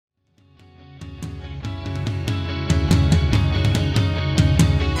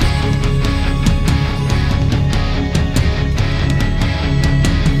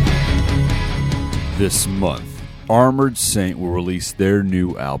This month, Armored Saint will release their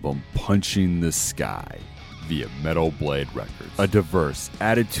new album, Punching the Sky, via Metal Blade Records. A diverse,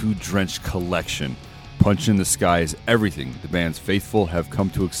 attitude-drenched collection, Punching the Sky is everything the band's faithful have come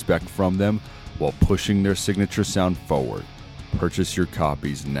to expect from them while pushing their signature sound forward. Purchase your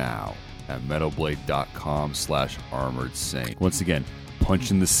copies now at metalblade.com/Armored Saint. Once again,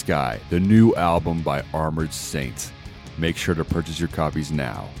 Punching the Sky, the new album by Armored Saint. Make sure to purchase your copies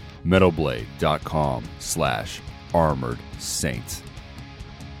now. metalblade.com/Armored Saint.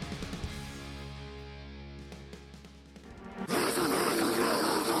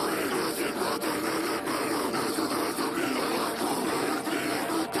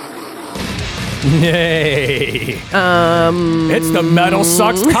 Yay! It's the Metal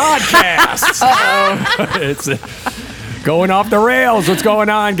Sucks podcast. It's going off the rails. What's going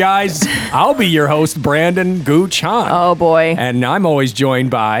on, guys? I'll be your host, Brandon Gooch Hahn. Oh, boy. And I'm always joined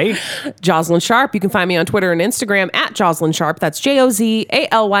by Jocelyn Sharp. You can find me on Twitter and Instagram at Jocelyn Sharp. That's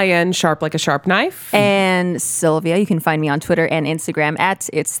JOZALYN, sharp like a sharp knife. And Sylvia. You can find me on Twitter and Instagram at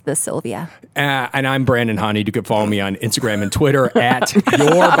It's the Sylvia. and I'm Brandon Honey. You can follow me on Instagram and Twitter at Your Buddy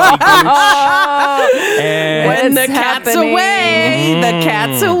Gooch. And When the cat's away, the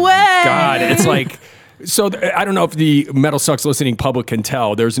cat's away. God, it's like... So I don't know if the Metal Sucks listening public can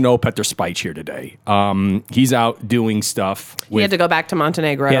tell. There's no Petter Spych here today. He's out doing stuff. He had to go back to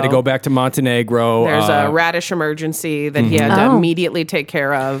Montenegro. He had to go back to Montenegro. There's a radish emergency that he had to immediately take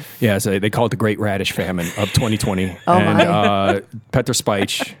care of. Yeah, so they call it the Great Radish Famine of 2020. Petter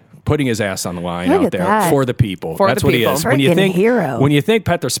Spych putting his ass on the line Look out at there that. for the people. For That's the what people. he is. Freaking hero. When you think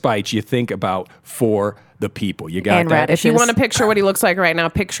Petter Spych, you think about for the people. You got And that? radishes. If you want to picture what he looks like right now,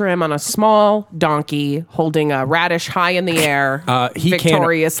 picture him on a small donkey holding a radish high in the air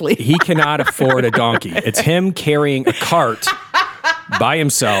victoriously. He cannot afford a donkey. It's him carrying a cart by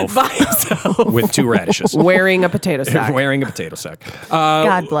himself with two radishes. Wearing a potato sack. Wearing a potato sack.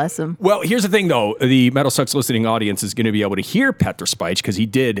 God bless him. Well, here's the thing, though. The Metal Sucks listening audience is going to be able to hear Petter Spych because he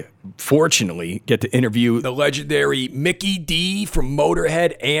did, fortunately, get to interview the legendary Mikkey D from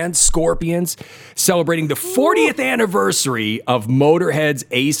Motörhead and Scorpions, celebrating the 40th anniversary of Motörhead's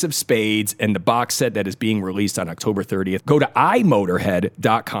Ace of Spades and the box set that is being released on October 30th. Go to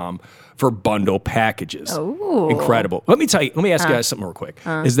imotörhead.com for bundle packages. Oh. Incredible. Let me tell you, let me ask you guys something real quick.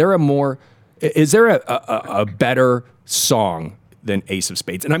 Is there a better song than Ace of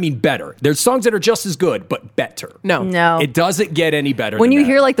Spades? And I mean better. There's songs that are just as good, but better. No. It doesn't get any better When than you that.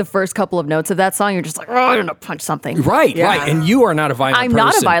 hear like the first couple of notes of that song, you're just like, oh, I'm going to punch something. Right. And you are not a violent I'm person.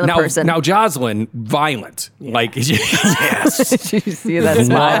 not a violent person. Now, Jocelyn, violent. Like, yes. Did you see that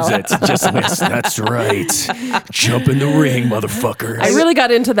smile? Loves it. Just, yes, that's right. Jump in the ring, motherfuckers. I really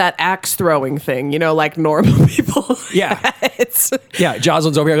got into that axe throwing thing, like normal people. Yeah. It's Yeah,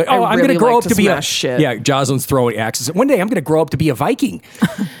 Jocelyn's over here like, I'm really going to grow like up to to be a... smash shit. Yeah, Jocelyn's throwing axes. One day I'm going to grow up to be a Viking.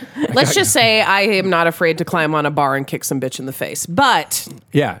 Let's just say I am not afraid to climb on a bar and kick some bitch in the face. But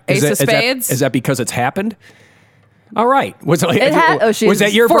Yeah. Ace of Spades? Is that because it's happened? All right. Was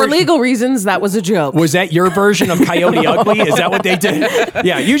that your for version? legal reasons, that was a joke. Was that your version of Coyote Ugly? Is that what they did?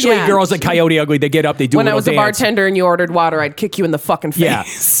 Yeah, usually Yeah. girls at Coyote Ugly, they get up, they do When a I little was a dance. bartender and you ordered water, I'd kick you in the fucking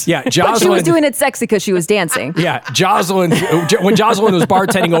face. Yeah, But Jocelyn. she was doing it sexy because she was dancing. Yeah, Jocelyn. When Jocelyn was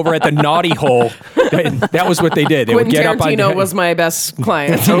bartending over at the Naughty Hole, that was what they did. They would Quentin get up on. Tarantino was my best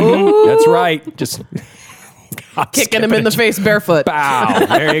client. That's right. Just Kicking him in the face barefoot. bow.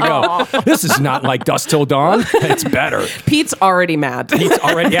 There you go. This is not like Dusk Till Dawn. It's better. Pete's already mad. It's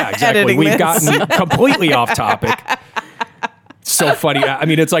already, yeah, exactly. Editing We've this. gotten completely off topic. So funny. I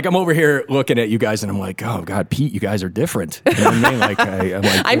mean, it's like I'm over here looking at you guys, and I'm like, oh God, Pete, you guys are different. You know what I mean? Like, I'm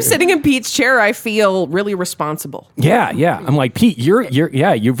like, I'm sitting in Pete's chair. I feel really responsible. yeah. I'm like, Pete, you're. It's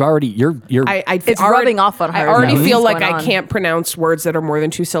It's rubbing off on her. I already Nothing's feel like going I on. can't pronounce words that are more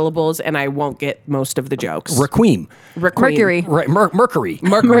than 2 syllables, and I won't get most of the jokes. Requiem. Mercury. Right, Mercury.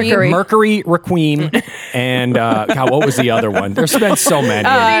 Mercury. Requiem, and God, what was the other one? There's been so many.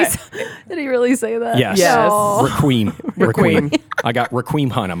 Did he really say that? Yes. Yes. Requiem. I got Requiem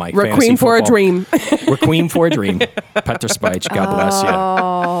Hunt on my fantasy Requiem for a football. dream. Requiem for a dream. Petter Spych. God bless you.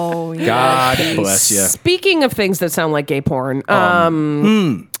 Oh, yeah. God bless you. Speaking of things that sound like gay porn,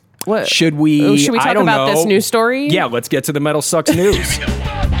 what Should we? should we I talk don't about know. this news story? Yeah, let's get to the Metal Sucks news.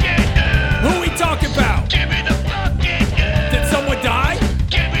 Who we talking about? Did someone die?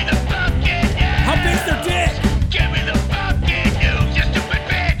 How big's their dick?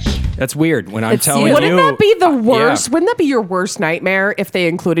 That's weird. When I'm telling you, Wouldn't that be the worst? Yeah. Wouldn't that be your worst nightmare if they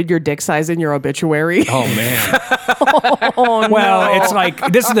included your dick size in your obituary? Oh man. Oh, Well, it's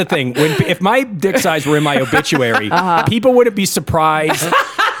like this is the thing. If my dick size were in my obituary, people wouldn't be surprised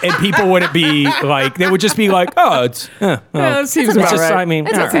and people wouldn't be like, they would just be like, oh, it's, that seems about right. I mean,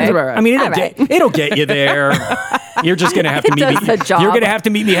 It's all okay. Seems about right. I mean, All right. it'll get you there. You're just gonna have to meet me. does the job. You're gonna have to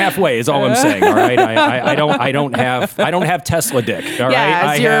meet me halfway. Is all I'm saying. All right. I don't have Tesla dick. All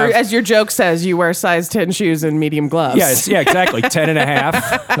right. As your joke says, you wear size 10 shoes and medium gloves. Yes. Yeah. Exactly. 10 and a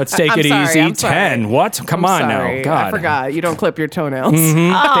half. Let's take it sorry, easy. I'm sorry. 10. What? Come on Sorry, now. God. I forgot. You don't clip your toenails. Thank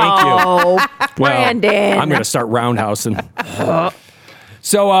you. Oh, Brandon. I'm gonna start roundhousing.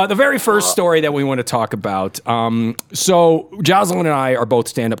 So the very first story that we want to talk about. So Jocelyn and I are both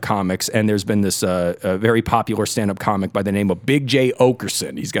stand-up comics, and there's been this very popular stand-up comic by the name of Big J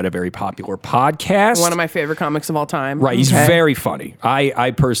Okerson. He's got a very popular podcast. One of my favorite comics of all time. Right, he's very funny.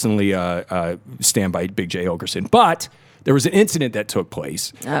 I personally stand by Big J Okerson, but there was an incident that took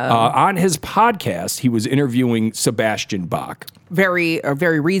place on his podcast. He was interviewing Sebastian Bach. A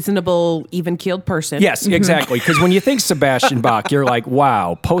very reasonable, even-keeled person. Yes, exactly. Because when you think Sebastian Bach, you're like,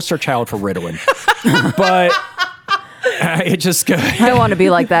 wow, poster child for Ritalin. But it just I want to be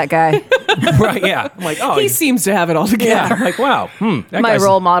like that guy. right, yeah. I'm like, oh, He seems to have it all yeah. together. I'm like, wow, that My guy's-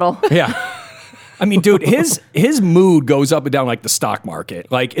 role model. Yeah. I mean, dude, his mood goes up and down like the stock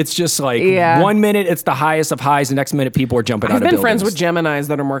market. Like, it's just like 1 minute it's the highest of highs, the next minute people are jumping out I've of been buildings. friends with Geminis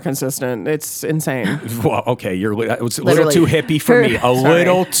that are more consistent. It's insane. Well, okay, it was a Literally. little too hippie for me. A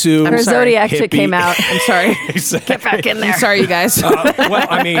little too. Her zodiac hippie. chick came out. I'm sorry. Get back in there. I'm sorry, you guys. Well,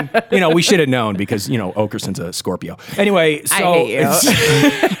 I mean, we should have known because, Okerson's a Scorpio. Anyway, so I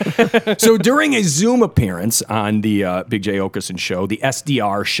hate you. so during a Zoom appearance on the Big J Okerson show, the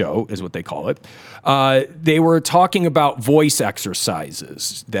SDR show is what they call it, they were talking about voice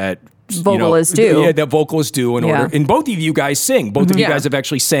exercises that Vocalists do. Yeah, that vocalists do in order. And both of you guys sing. Both of you Yeah. guys have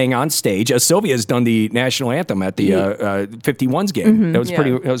actually sang on stage. Sylvia has done the national anthem at the 51s game. That was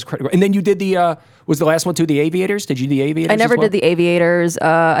pretty. That was incredible. And then you did the. Was the last one too the Aviators? Did you do the Aviators? I never as well? did the Aviators.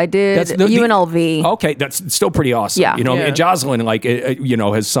 I did That's UNLV. Okay, that's still pretty awesome. Yeah. Yeah. And Jocelyn,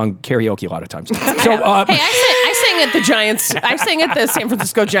 has sung karaoke a lot of times. So, Hey, I sang at the Giants. I sang at the San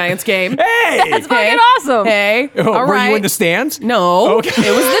Francisco Giants game. hey, That's fucking awesome. Hey, all were right. you in the stands? No, Okay.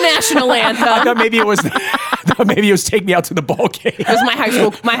 it was the national anthem. I thought maybe it was. Take me out to the ball game. It was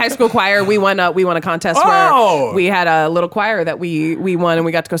my high school choir. We won a contest Oh! where we had a little choir that we won and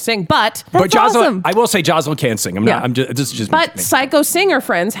we got to go sing. But But Jocelyn, awesome. I will say Jocelyn can sing. I'm not. Yeah. I'm just. This is just. But me. psycho singer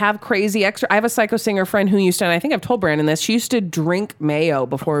friends have crazy extra. I have a psycho singer friend who used to, and I think I've told Brandon this. She used to drink mayo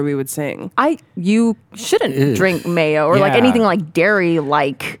before we would sing. You shouldn't drink mayo or like Yeah. anything like dairy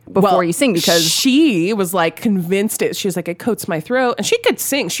before you sing because she was like convinced it. She was like, it coats my throat, and she could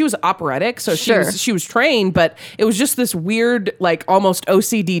sing. She was operatic, so Sure. she was trained, but it was just this weird, like almost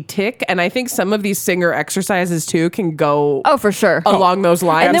OCD tick. And I think some of these singer exercises too can go for sure along those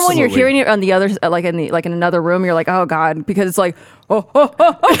lines. And then when you're Absolutely. hearing it on the other, in another room, you're like, oh god, because it's like, yeah,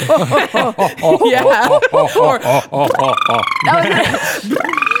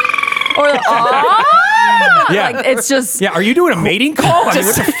 or Yeah. like it's just Yeah. Are you doing a mating call? I mean,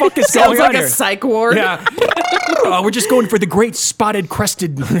 what the fuck is sounds going like on a here? psych ward. Yeah. We're just going for the great spotted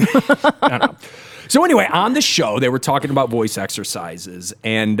crested. I don't know. So anyway, on the show, they were talking about voice exercises,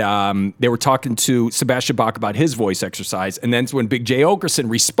 and they were talking to Sebastian Bach about his voice exercise, and then when Big J Okerson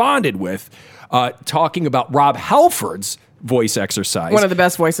responded with talking about Rob Halford's voice exercise. One of the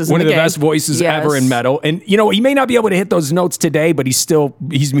best voices in One the of the game. best voices Yes. ever in metal. And, he may not be able to hit those notes today, but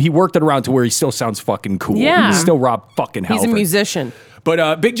he worked it around to where he still sounds fucking cool. Yeah. He's still Rob fucking He's Halford. a musician.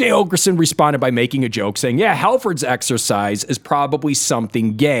 But Big J Okerson responded by making a joke saying, yeah, Halford's exercise is probably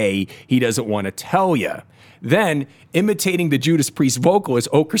something gay he doesn't want to tell you. Then, imitating the Judas Priest vocalist,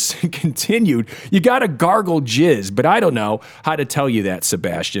 Okerson continued, you gotta gargle jizz, but I don't know how to tell you that,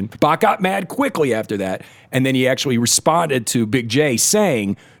 Sebastian. Bach got mad quickly after that, and then he actually responded to Big J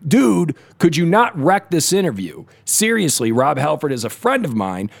saying, dude, could you not wreck this interview? Seriously, Rob Halford is a friend of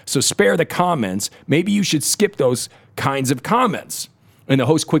mine, so spare the comments. Maybe you should skip those kinds of comments. And the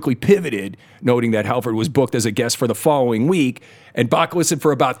host quickly pivoted, noting that Halford was booked as a guest for the following week. And Bach listened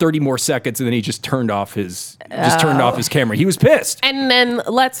for about 30 more seconds, and then he just turned off his camera. He was pissed. And then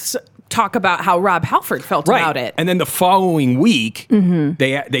let's talk about how Rob Halford felt about it. And then the following week,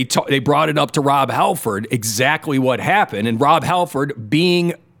 they brought it up to Rob Halford exactly what happened. And Rob Halford,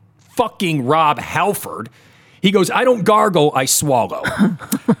 being fucking Rob Halford, he goes, I don't gargle, I swallow.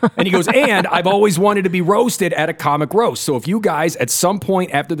 And he goes, and I've always wanted to be roasted at a comic roast. So if you guys, at some point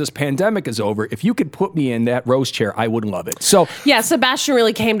after this pandemic is over, if you could put me in that roast chair, I would love it. So Yeah, Sebastian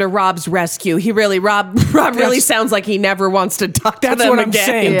really came to Rob's rescue. Rob really sounds like he never wants to talk to them that's what I'm again.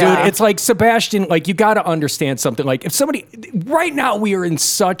 saying, Yeah. dude. It's like, Sebastian, like, you got to understand something. Like, if somebody, right now we are in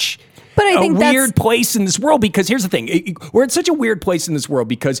such But I think a weird place in this world, because here's the thing. We're in such a weird place in this world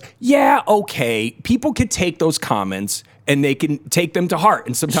because, people could take those comments and they can take them to heart.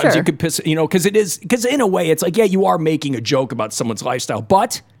 And sometimes you could piss, because in a way it's like, you are making a joke about someone's lifestyle,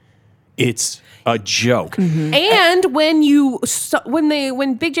 but it's a joke. Mm-hmm. And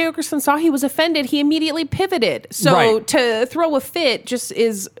when Big J. Okerson saw he was offended, he immediately pivoted. So to throw a fit just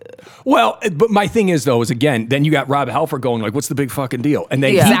is... Well, but my thing is, though, again, then you got Rob Halford going like, what's the big fucking deal? And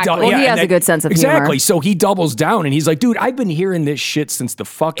then he has a good sense of humor. Exactly. So he doubles down and he's like, dude, I've been hearing this shit since the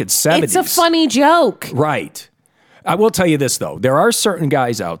fucking 70s. It's a funny joke. Right. I will tell you this, though. There are certain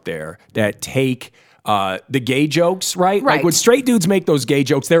guys out there that take the gay jokes, right? Like when straight dudes make those gay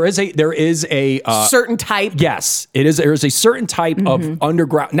jokes, there is a certain type. Yes, it is. There is a certain type of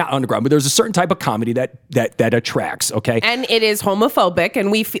not underground, but there's a certain type of comedy that attracts. Okay, and it is homophobic,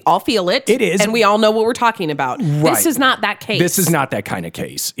 and we all feel it. It is, and we all know what we're talking about. Right. This is not that case. This is not that kind of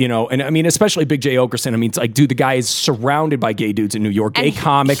case, And I mean, especially Big J. Okerson. I mean, it's like, dude, the guy is surrounded by gay dudes in New York, gay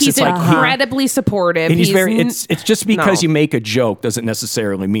comics. He's incredibly supportive. And he's very. It's just because you make a joke doesn't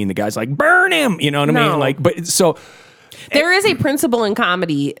necessarily mean the guy's like, burn him. You know what I mean? Like, but so there is a principle in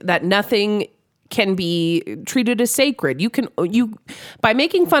comedy that nothing can be treated as sacred. You by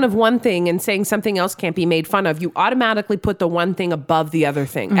making fun of one thing and saying something else can't be made fun of, you automatically put the one thing above the other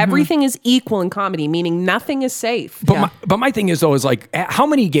thing. Everything is equal in comedy, meaning nothing is safe. But my thing is, though, is like, how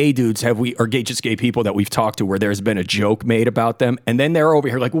many gay dudes have we, or just gay people that we've talked to where there's been a joke made about them, and then they're over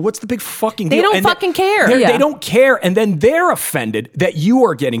here like, well, what's the big fucking deal? They don't fucking care. They don't care, and then they're offended that you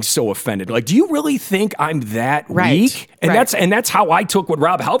are getting so offended. Like, do you really think I'm that weak? And that's how I took what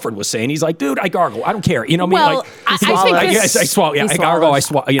Rob Halford was saying. He's like, dude, I gargle. I don't care. You know what I mean? Like, I swallow. Yeah, I gargle. I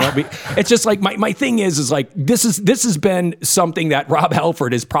swallow. It's just like my thing is like this has been something that Rob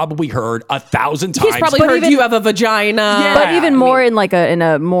Halford has probably heard 1,000 times. He's probably heard you have a vagina. Yeah. But even more in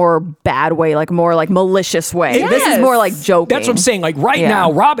a more bad way, like more like malicious way. Yes. This is more like joking. That's what I'm saying. Like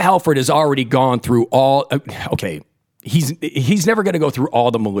now, Rob Halford has already gone through all. Okay. He's never going to go through all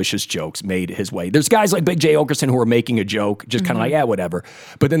the malicious jokes made his way. There's guys like Big J. Okerson who are making a joke, just kind of like, whatever.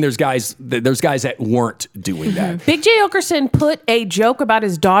 But then there's guys that weren't doing that. Big J. Okerson put a joke about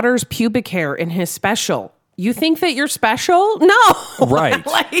his daughter's pubic hair in his special. You think that you're special? No. Right.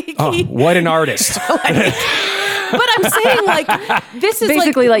 What an artist. But I'm saying, like, this is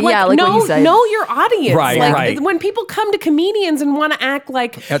basically like what you said. Know your audience. Right. When people come to comedians and want to act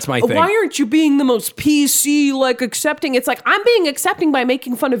like, that's my thing. Why aren't you being the most PC, like, accepting? It's like, I'm being accepting by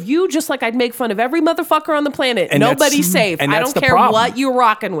making fun of you, just like I'd make fun of every motherfucker on the planet. And nobody's safe. I don't care what you're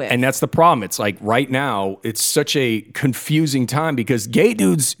rocking with. And that's the problem. It's like right now, it's such a confusing time because gay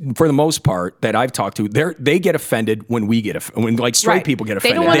dudes, for the most part, that I've talked to, they get offended when we get offended. When like straight people get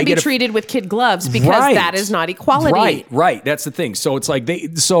offended. They don't want to be treated with kid gloves because that is not equality. Right. That's the thing. So it's like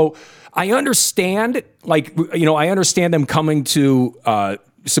I understand, I understand them coming to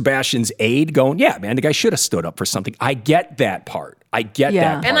Sebastian's aid going, yeah, man, the guy should have stood up for something. I get that part. That part.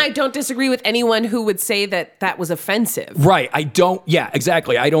 And I don't disagree with anyone who would say that was offensive. Right. I don't. Yeah,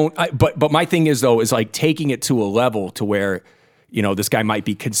 exactly. But my thing is, though, is like taking it to a level to where, this guy might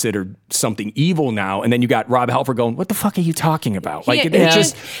be considered something evil now. And then you got Rob Halford going, what the fuck are you talking about? He ain't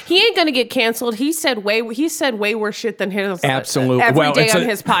going to get canceled. He said way worse shit than his. Absolutely. Every day on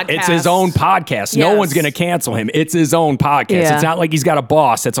his podcast. It's his own podcast. Yes. No one's going to cancel him. It's his own podcast. Yeah. It's not like he's got a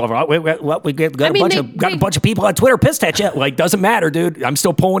boss that's all, we got a bunch of people on Twitter pissed at you. Like, doesn't matter, dude. I'm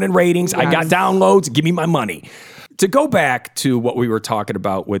still pulling in ratings. Yes. I got downloads. Give me my money. To go back to what we were talking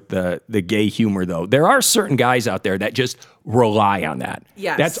about with the gay humor, though, there are certain guys out there that just rely on that.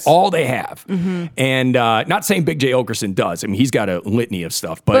 Yes. That's all they have. Mm-hmm. And not saying Big J. Okerson does. I mean, he's got a litany of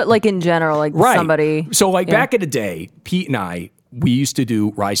stuff. But like in general, like somebody. So back in the day, Pete and I, we used to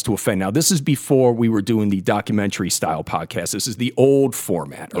do Rise to Offend. Now, this is before we were doing the documentary style podcast. This is the old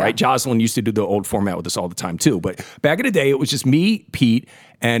format, right? Jocelyn used to do the old format with us all the time, too. But back in the day, it was just me, Pete,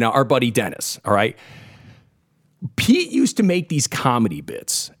 and our buddy Dennis, all right? Pete used to make these comedy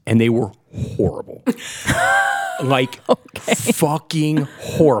bits, and they were horrible. Fucking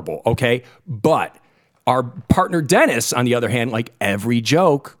horrible, okay? But our partner Dennis, on the other hand, like every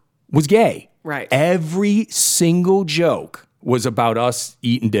joke was gay. Right. Every single joke was about us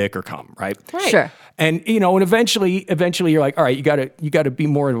eating dick or cum, right? Right. Sure. And and eventually you're like, all right, you gotta be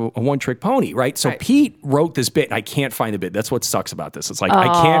more of a one-trick pony, right? So Pete wrote this bit, and I can't find the bit. That's what sucks about this. It's like I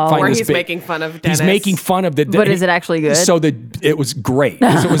can't find this bit. Where he's making fun of Dennis. He's making fun of the. But is it actually good? So it was great.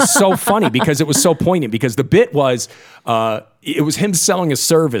 It was so funny because it was so poignant. Because the bit was, it was him selling a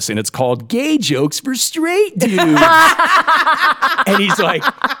service, and it's called Gay Jokes for Straight Dudes. And he's like,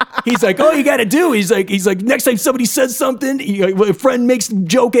 He's like, all you got to do, he's like, next time somebody says something, a friend makes a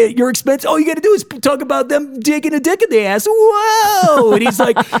joke at your expense, all you got to do is talk about them digging a dick in the ass. Whoa. And he's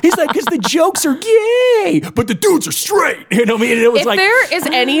like, because the jokes are gay, but the dudes are straight. You know what I mean? And it was if there is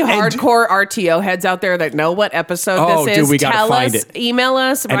any hardcore RTO heads out there that know what episode this is, we gotta tell find us, it. email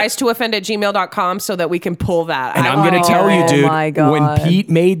us, rise2offend@gmail.com so that we can pull that. And I'm going to tell you, dude, my God. when Pete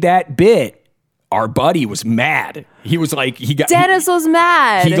made that bit, our buddy was mad. He was like, Dennis was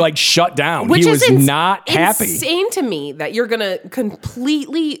mad. He like shut down. Which he was is not happy. Insane to me that you're going to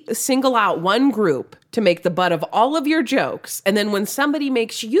completely single out one group to make the butt of all of your jokes. And then when somebody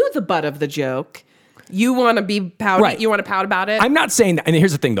makes you the butt of the joke, you want to be pouty. Right. You want to pout about it. I'm not saying that. And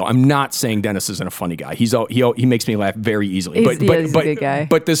here's the thing, though. I'm not saying Dennis isn't a funny guy. He makes me laugh very easily. He's a good guy.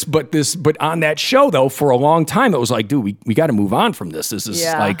 But on that show, though, for a long time, it was like, dude, we got to move on from this. This is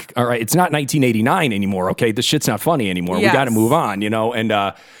like, all right, it's not 1989 anymore. Okay, this shit's not funny anymore. Yes. We got to move on,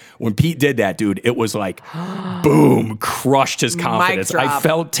 And when Pete did that, dude, it was like, boom, crushed his confidence. Mic drop. I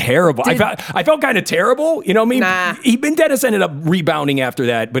felt terrible. I felt kind of terrible. You know what I mean? Nah. Dennis ended up rebounding after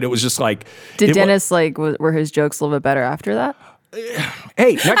that, but it was just like, Did Dennis were his jokes a little bit better after that?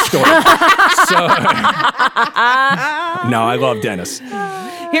 Hey, next story. No, I love Dennis.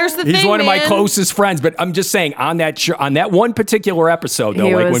 Here's the thing, He's one of my man. closest friends, but I'm just saying on that one particular episode, though,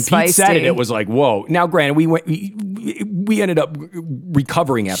 He like when was Pete said it, feisty. it was like, whoa. Now, granted, we ended up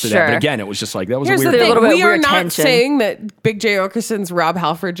recovering after that, but Sure. again, it was just like that was Here's a the weird. thing. little bit We are weird not tension. saying that Big J. Okerson's Rob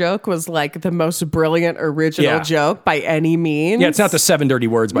Halford joke was like the most brilliant original Yeah. joke by any means. Yeah, it's not the 7 Dirty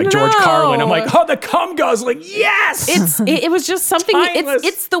Words by George No. Carlin. I'm like, oh, the cum guzzling, yes. It was just something. Timeless.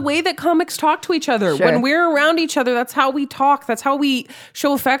 It's the way that comics talk to each other. Sure. When we're around each other, that's how we talk. That's how we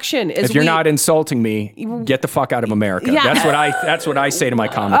show affection. If you're not insulting me, get the fuck out of America. Yeah. That's what I say to my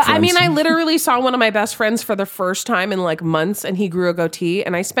comic friends. I mean, I literally saw one of my best friends for the first time in like months, and he grew a goatee.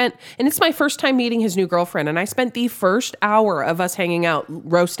 And it's my first time meeting his new girlfriend, and I spent the first hour of us hanging out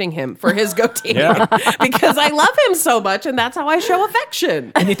roasting him for his goatee Yeah. because I love him so much, and that's how I show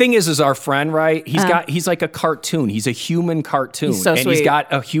affection. And the thing is our friend, right? He's like a cartoon. He's a human cartoon. He's so and he's sweet.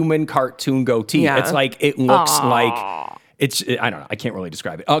 got a human cartoon goatee. Yeah. It's like, it looks like, I don't know. I can't really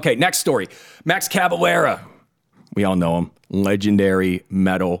describe it. Okay, next story. Max Cavalera. We all know him. Legendary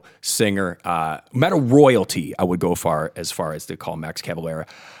metal singer. Metal royalty, I would go as far as to call Max Cavalera.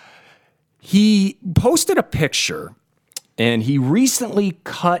 He posted a picture, and he recently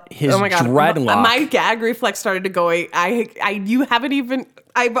cut his Oh my god, dreadlock. my gag reflex started to go. You haven't even.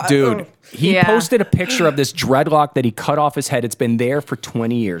 Dude, he Yeah. posted a picture of this dreadlock that he cut off his head. It's been there for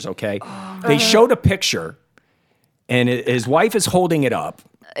 20 years, okay? They showed a picture, and his wife is holding it up,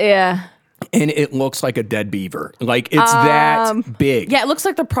 Yeah. and it looks like a dead beaver. Like, it's that big. Yeah, it looks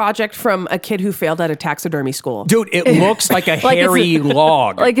like the project from a kid who failed at a taxidermy school. Dude, it looks like a Like it's hairy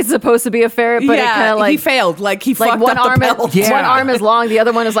log. Like it's supposed to be a ferret, but it kind of like he failed. Like he like fucked one up arm the is, belt. Yeah. one arm is long, the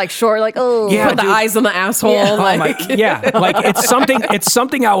other one is like short. Like Yeah, Put the dude. eyes on the asshole. Yeah. Oh Like, my, yeah, like it's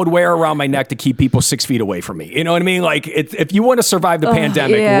something I would wear around my neck to keep people 6 feet away from me. You know what I mean? Like, if you want to survive the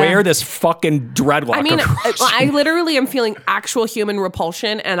pandemic, yeah. wear this fucking dreadlock. I mean, across I literally am feeling actual human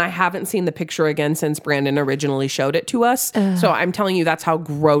repulsion, and I haven't seen the picture again since Brandon originally showed it to us. So I'm telling you, that's how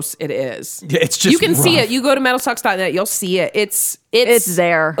gross it is. It's just you can see rough. it. You go to metalsucks.net, you'll see it. It's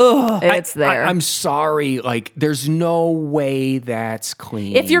there. It's there. I'm sorry. Like, there's no way that's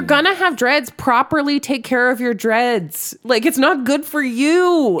clean. If you're gonna have dreads, properly take care of your dreads. Like, it's not good for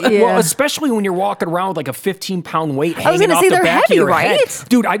you. Yeah. Well, especially when you're walking around with like a 15-pound weight was hanging gonna off say the they're back heavy, of your head. right?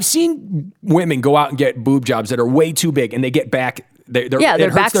 Dude, I've seen women go out and get boob jobs that are way too big, and they get back. Yeah, it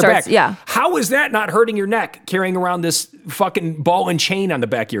their hurts back starts- yeah. How is that not hurting your neck, carrying around this fucking ball and chain on the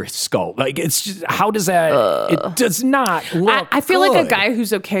back of your skull? Like, it's just, how does that, it does not look I feel like a good. guy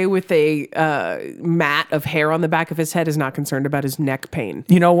who's okay with a mat of hair on the back of his head is not concerned about his neck pain.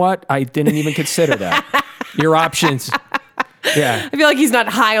 You know what? I didn't even consider that. Your options. Yeah. I feel like he's not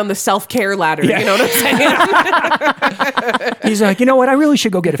high on the self-care ladder. You know what I'm saying? He's like, you know what? I really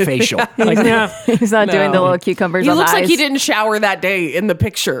should go get a facial. Like, nah. He's not doing the little cucumbers. He on looks the like eyes. he didn't shower that day in the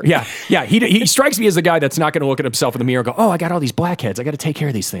picture. Yeah. He strikes me as the guy that's not going to look at himself in the mirror and go, oh, I got all these blackheads. I got to take care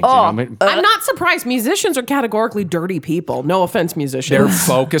of these things. You know? I mean, I'm not surprised. Musicians are categorically dirty people. No offense, musicians. they're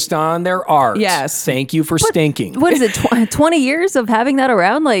focused on their art. Yes. Thank you for stinking. What is it? 20 years of having that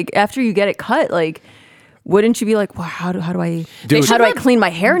around? Like after you get it cut, like wouldn't you be like, well, how do I clean my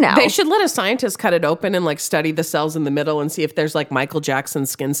hair now? They should let a scientist cut it open and like study the cells in the middle and see if there's like Michael Jackson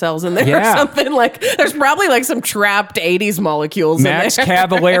skin cells in there Yeah. or something. Like there's probably like some trapped 80s molecules Max in there.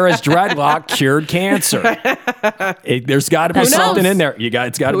 Cavalera's dreadlock cured cancer. There's got to be Who knows? something in there.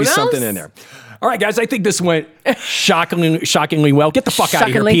 It's got to Who be something knows? in there. All right, guys, I think this went shockingly well. Get the fuck out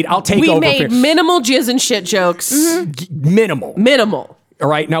of here, Pete. I'll take over. We made minimal jizz and shit jokes. Minimal. All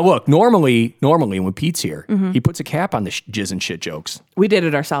right, now look, normally when Pete's here, he puts a cap on the jizz and shit jokes. We did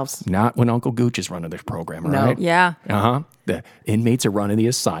it ourselves. Not when Uncle Gooch is running this program, all right? Yeah. Uh-huh. The inmates are running the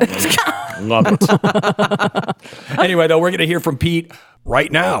asylum. Love it. Anyway, though, we're going to hear from Pete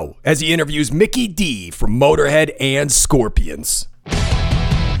right now as he interviews Mikkey D from Motörhead and Scorpions.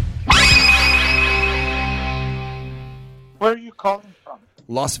 Where are you calling from?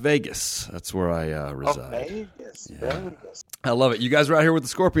 Las Vegas. That's where I reside. Vegas. Vegas. I love it. You guys were out here with the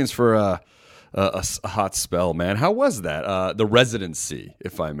Scorpions for a hot spell, man. How was that? The residency,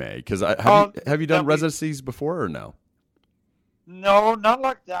 if I may. Because have you done residencies before or no? No, not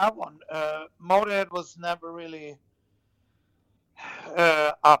like that one. Motörhead was never really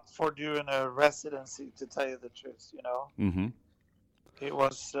up for doing a residency, to tell you the truth, you know. Mm-hmm. It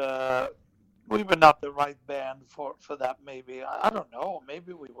was... we were not the right band for that, maybe. I don't know.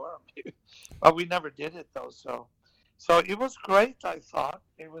 Maybe we were. But we never did it, though. So it was great, I thought.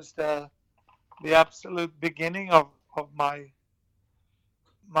 It was the absolute beginning of my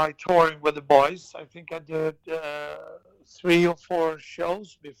touring with the boys. I think I did 3 or 4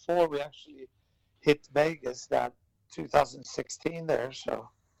 shows before we actually hit Vegas, that 2016 there. So...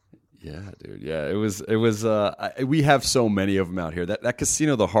 Yeah, dude. Yeah, it was. We have so many of them out here. That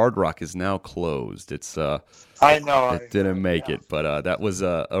casino, the Hard Rock, is now closed. It's. I know. It didn't make it, but that was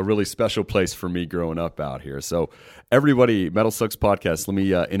a really special place for me growing up out here. So, everybody, Metal Sucks Podcast. Let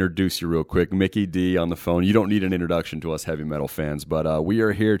me introduce you real quick. Mikkey D on the phone. You don't need an introduction to us heavy metal fans, but we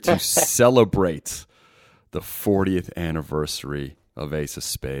are here to celebrate the 40th anniversary of Ace of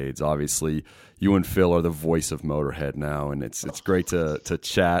Spades. Obviously, you and Phil are the voice of Motörhead now, and it's great to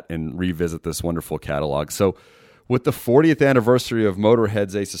chat and revisit this wonderful catalog. So, with the 40th anniversary of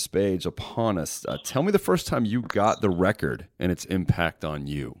Motörhead's Ace of Spades upon us, tell me the first time you got the record and its impact on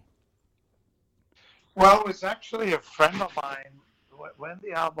you. Well, it was actually a friend of mine. When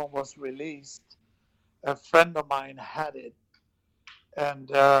the album was released, a friend of mine had it,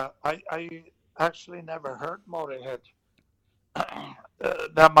 and I actually never heard Motörhead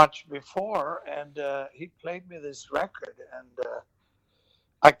that much before, and he played me this record, and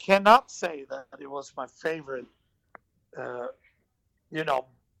I cannot say that it was my favorite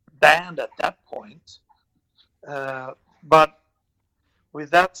band at that point, but with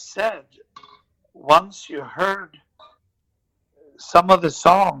that said, once you heard some of the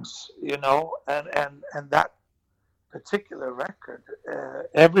songs, and that particular record,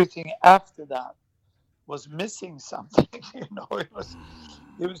 everything after that was missing something. It was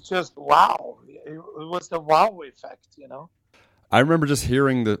just wow. It was the wow effect. I remember just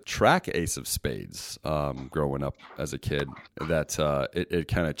hearing the track Ace of Spades growing up as a kid, that it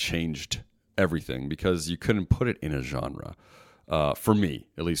kind of changed everything, because you couldn't put it in a genre. For me,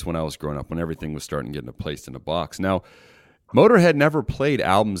 at least when I was growing up, when everything was starting getting placed in a box. Now, Motörhead never played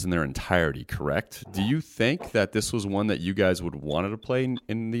albums in their entirety, correct? Do you think that this was one that you guys would wanted to play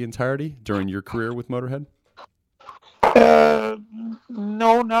in the entirety during your career with Motörhead?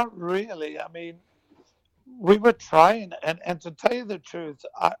 No, not really. I mean, we were trying, and to tell you the truth,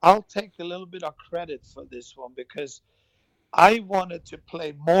 I'll take a little bit of credit for this one, because I wanted to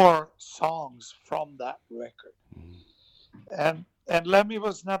play more songs from that record. And Lemmy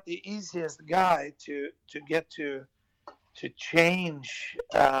was not the easiest guy to get to change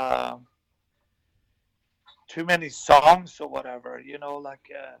too many songs or whatever, he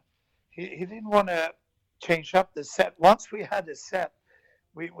didn't want to change up the set. Once we had a set,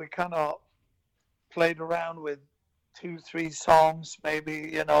 we kind of played around with 2-3 songs,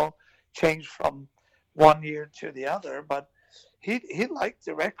 maybe, change from one year to the other, but he liked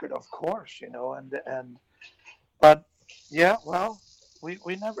the record, of course, but yeah, well, we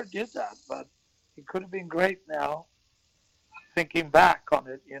never did that, but it could have been great now. Thinking back on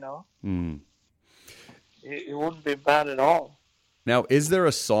it, it wouldn't be bad at all. Now, is there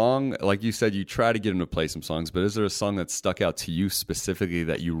a song, like you said, you try to get him to play some songs, but is there a song that stuck out to you specifically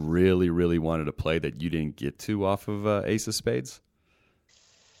that you really, really wanted to play that you didn't get to off of Ace of Spades?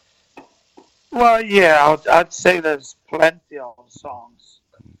 Well, yeah, I'd say there's plenty of songs.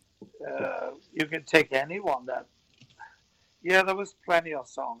 You can take anyone that... Yeah, there was plenty of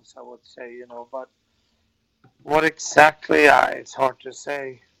songs, I would say, but what exactly, it's hard to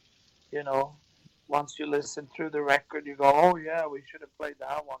say, Once you listen through the record, you go, oh, yeah, we should have played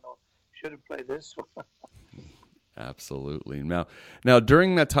that one, or should have played this one. Absolutely. Now,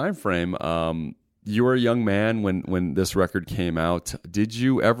 during that time frame, you were a young man when this record came out. Did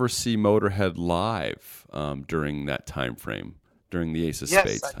you ever see Motörhead live during that time frame? during the Ace of Yes,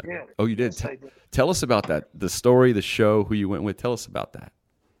 Spades I time. did. Oh, you did? Yes, I did. Tell us about that. The story, the show, who you went with. Tell us about that.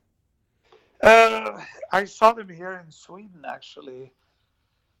 I saw them here in Sweden, actually.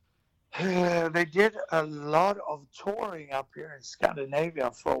 They did a lot of touring up here in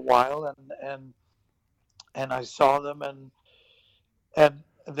Scandinavia for a while, and I saw them, and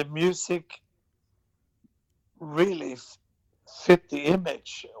the music really fit the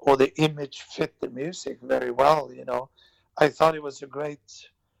image, or the image fit the music very well. I thought it was a great,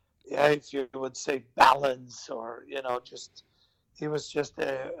 yeah, if you would say balance, or just it was just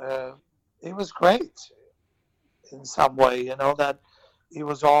it was great in some way. That it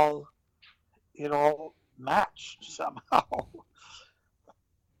was all matched somehow.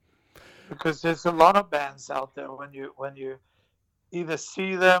 Because there's a lot of bands out there when you either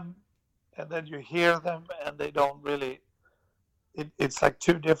see them and then you hear them and they don't really. It's like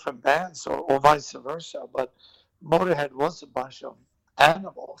two different bands, or vice versa. But Motörhead was a bunch of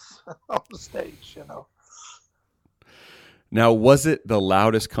animals on the stage. Now, was it the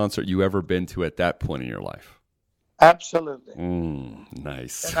loudest concert you ever been to at that point in your life? Absolutely.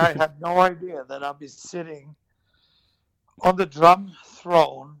 Nice. And I had no idea that I'd be sitting on the drum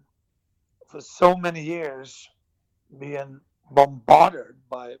throne for so many years, being bombarded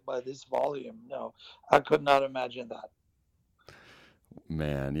by this volume. No, I could not imagine that.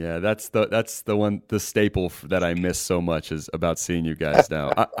 Man, yeah, that's the one, the staple that I miss so much is about seeing you guys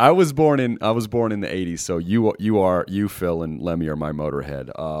now. I was born in the '80s, so you Phil and Lemmy are my Motörhead.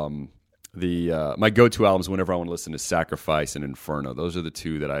 My go-to albums whenever I want to listen to Sacrifice and Inferno. Those are the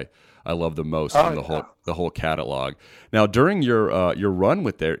two that I love the most from the whole catalog. Now, during your run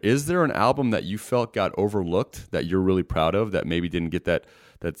with there, is there an album that you felt got overlooked that you're really proud of that maybe didn't get that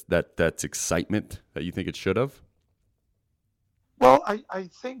excitement that you think it should have? Well, I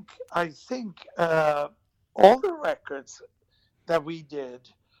think all the records that we did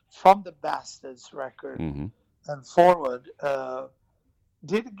from the Bastards record and forward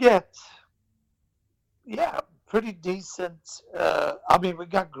did get, pretty decent. I mean, we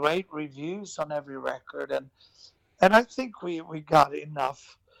got great reviews on every record, and I think we got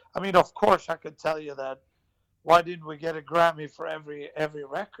enough. I mean, of course, I could tell you that why didn't we get a Grammy for every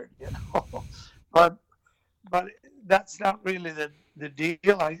record, but that's not really the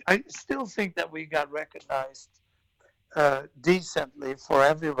deal. I still think that we got recognized decently for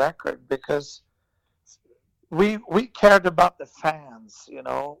every record, because we cared about the fans,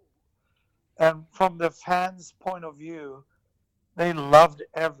 and from the fans' point of view, they loved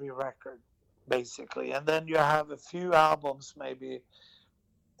every record basically. And then you have a few albums, maybe,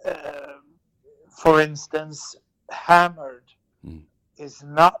 for instance, Hammered is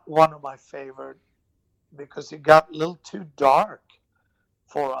not one of my favorite, because it got a little too dark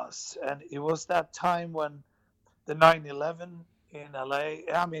for us. And it was that time when the 9/11 in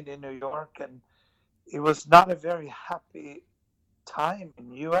New York, and it was not a very happy time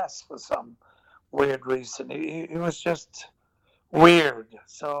in US for some weird reason. It was just weird.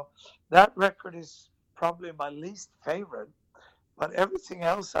 So that record is probably my least favorite. But everything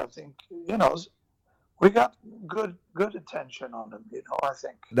else, I think, we got good attention on them, I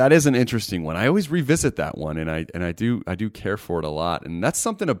think. That is an interesting one. I always revisit that one, and I do care for it a lot. And that's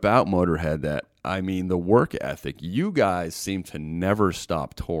something about Motörhead that, I mean, the work ethic. You guys seem to never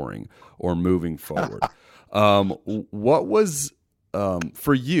stop touring or moving forward. What was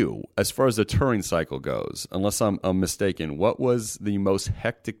for you, as far as the touring cycle goes, unless I'm mistaken, what was the most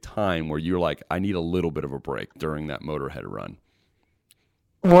hectic time where you're like, I need a little bit of a break during that Motörhead run?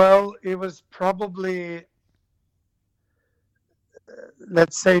 Well, it was probably,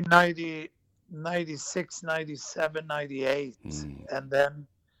 let's say 90, 96, 97, 98. And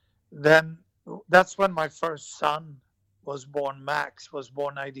then that's when my first son was born. Max was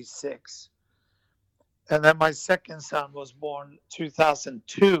born 96. And then my second son was born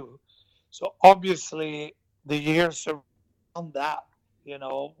 2002. So obviously the years around that,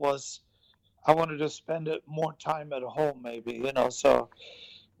 was, I wanted to spend more time at home, maybe, so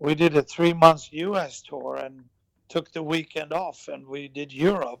we did a 3 months US tour and took the weekend off, and we did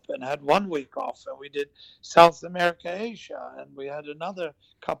Europe and had 1 week off, and we did South America, Asia, and we had another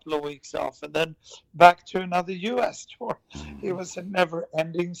couple of weeks off, and then back to another US tour. It was a never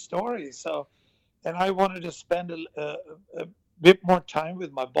ending story. So, and I wanted to spend a bit more time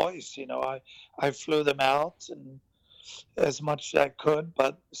with my boys. I flew them out and as much as I could,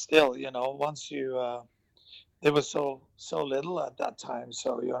 but still, once you, there was so little at that time.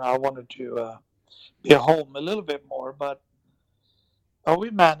 So, I wanted to be home a little bit more, but we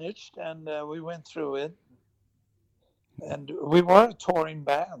managed, and we went through it. And we were a touring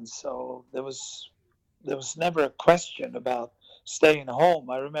band, so there was never a question about staying home.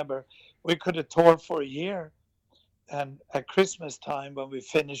 I remember we could have toured for a year, and at Christmas time when we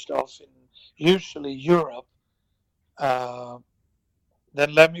finished off in usually Europe, uh,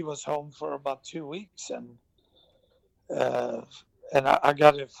 then Lemmy was home for about 2 weeks, uh, and I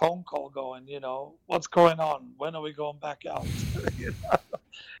got a phone call going, what's going on? When are we going back out?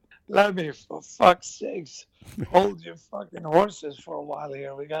 Lemmy, for fuck's sakes, hold your fucking horses for a while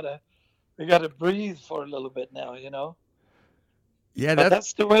here. We gotta breathe for a little bit now, Yeah, But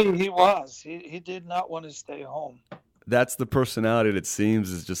that's the way he was. He did not want to stay home. that's the personality that seems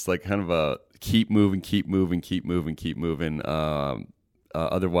is just like kind of a keep moving, keep moving, keep moving, keep moving.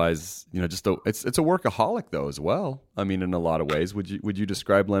 Otherwise, just it's a workaholic though as well. I mean, in a lot of ways, would you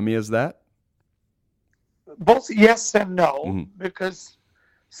describe Lemmy as that? Both yes and no, Mm-hmm. because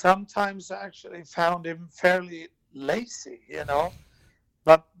sometimes I actually found him fairly lazy,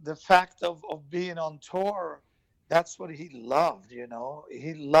 But the fact of being on tour, that's what he loved,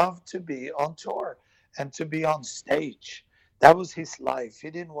 He loved to be on tour and to be on stage. That was his life.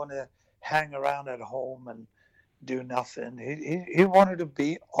 He didn't want to hang around at home and do nothing. He wanted to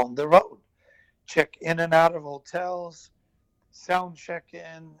be on the road, check in and out of hotels, sound check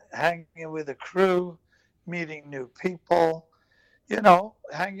in, hanging with the crew, meeting new people,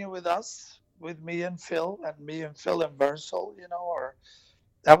 hanging with us, with me and Phil and Versal, or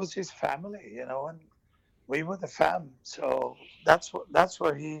that was his family, and we were the fam. So that's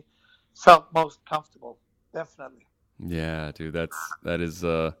where he felt most comfortable, definitely. Yeah, dude,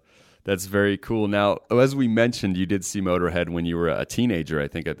 that's very cool. Now, as we mentioned, you did see Motörhead when you were a teenager, I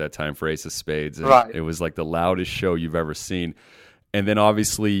think, at that time for Ace of Spades. And right. It was like the loudest show you've ever seen. And then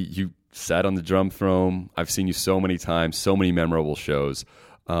obviously you sat on the drum throne. I've seen you so many times, so many memorable shows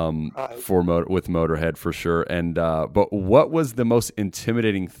Right. with Motörhead for sure. And but what was the most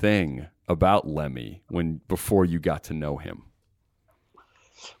intimidating thing about Lemmy before you got to know him?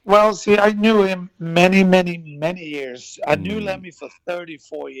 Well, see, I knew him many, many, many years. I knew Lemmy for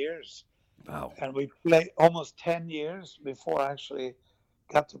 34 years. Wow. And we played almost 10 years before I actually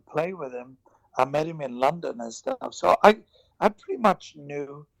got to play with him. I met him in London and stuff. So I pretty much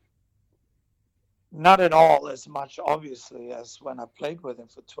knew, not at all as much, obviously, as when I played with him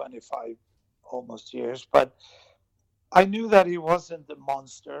for 25 almost years. But I knew that he wasn't the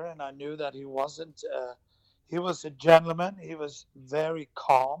monster, and I knew that he wasn't... he was a gentleman. He was very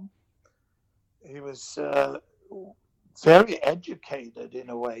calm. He was very educated in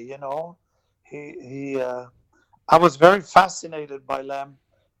a way, I was very fascinated by Lem.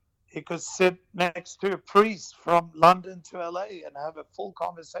 He could sit next to a priest from London to LA and have a full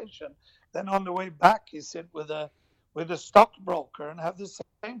conversation. Then on the way back, he sit with a stockbroker and have the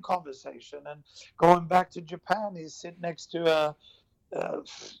same conversation. And going back to Japan, he sit next to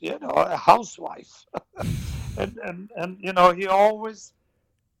a housewife. and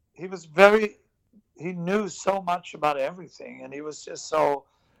he knew so much about everything, and he was just so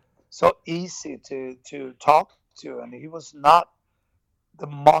easy to talk to, and he was not the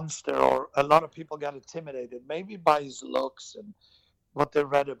monster, or a lot of people got intimidated maybe by his looks and what they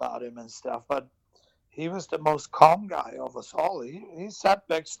read about him and stuff, but he was the most calm guy of us all. He sat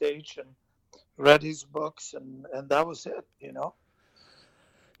backstage and read his books, and that was it,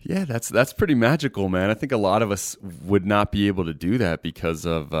 Yeah, that's pretty magical, man. I think a lot of us would not be able to do that because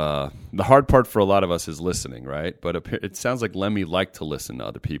of the hard part for a lot of us is listening, right? But it sounds like Lemmy liked to listen to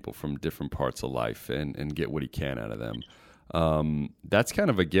other people from different parts of life and get what he can out of them. That's kind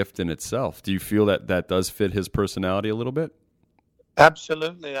of a gift in itself. Do you feel that does fit his personality a little bit?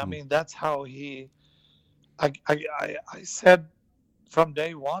 Absolutely. I mean, that's how I said from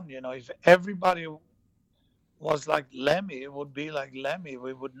day one, if everybody was like Lemmy, it would be like Lemmy.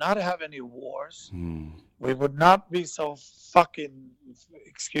 We would not have any wars. We would not be so fucking,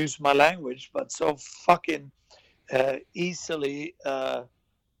 excuse my language, but so fucking easily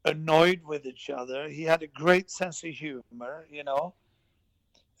annoyed with each other. He had a great sense of humor,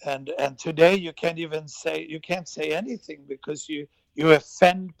 and today you can't say anything because you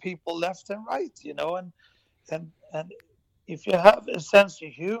offend people left and right, and if you have a sense of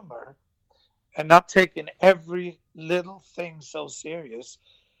humor and not taking every little thing so serious,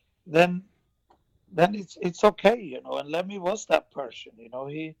 then it's okay, And Lemmy was that person,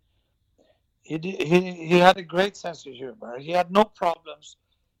 He had a great sense of humor. He had no problems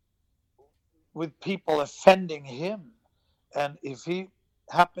with people offending him, and if he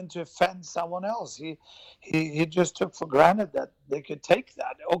happened to offend someone else, he just took for granted that they could take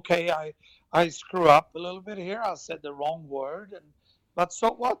that. Okay, I screw up a little bit here. I said the wrong word, but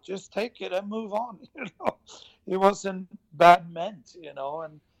so what? Just take it and move on. He wasn't bad meant, and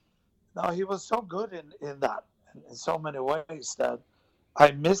no, he was so good in that. in so many ways that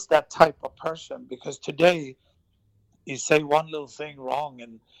I miss that type of person, because today you say one little thing wrong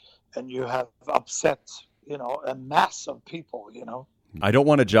and you have upset, a mass of people, I don't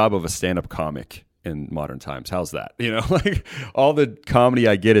want a job of a stand-up comic in modern times. How's that? Like all the comedy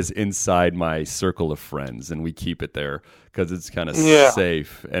I get is inside my circle of friends, and we keep it there because it's kind of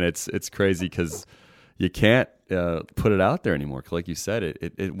safe. And it's crazy because you can't put it out there anymore. Like you said,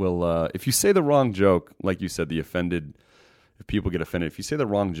 it will. If you say the wrong joke, like you said, if people get offended, if you say the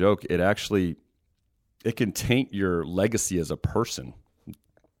wrong joke, it can taint your legacy as a person.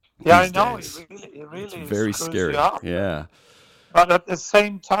 Yeah, I know. It really it's very scary. Yeah. But at the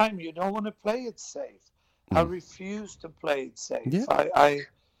same time, you don't want to play it safe. I refuse to play it safe. Yeah.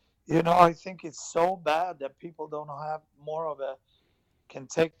 I think it's so bad that people don't have can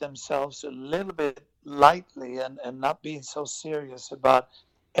take themselves a little bit lightly and not being so serious about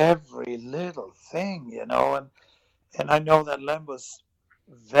every little thing, and I know that Lem was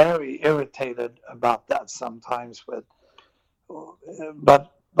very irritated about that sometimes, but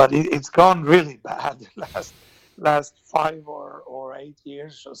it's gone really bad last 5 or 8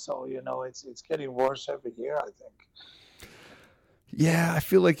 years or so. It's getting worse every year, I think. Yeah, I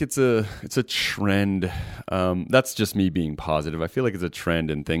feel like it's a trend. That's just me being positive. I feel like it's a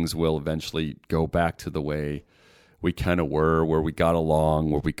trend, and things will eventually go back to the way we kind of were, where we got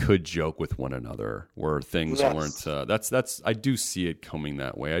along, where we could joke with one another, where things weren't. That's I do see it coming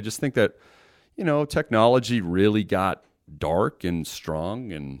that way. I just think that technology really got dark and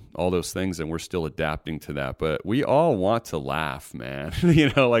strong and all those things, and we're still adapting to that. But we all want to laugh, man.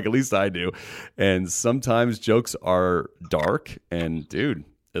 Like at least I do. And sometimes jokes are dark, and dude,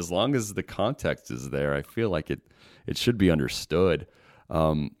 as long as the context is there, I feel like it should be understood.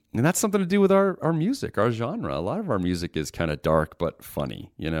 And that's something to do with our music, our genre. A lot of our music is kind of dark but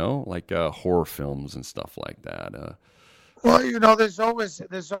funny, like horror films and stuff like that. Well, there's always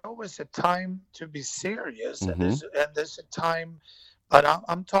a time to be serious, and there's a time, but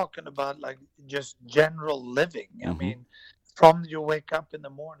I'm talking about like just general living. I mean, from you wake up in the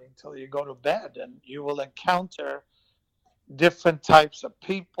morning till you go to bed, and you will encounter different types of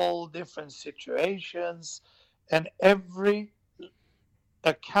people, different situations, and every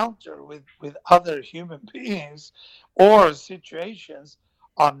encounter with other human beings or situations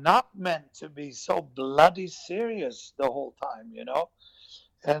are not meant to be so bloody serious the whole time,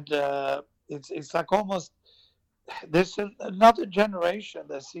 and it's like almost there's another generation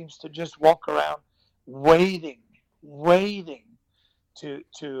that seems to just walk around waiting to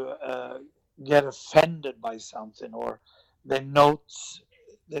get offended by something, or they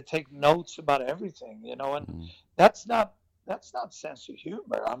take notes about everything, and that's not sense of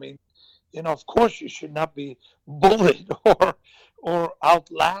humor. I mean, of course you should not be bullied or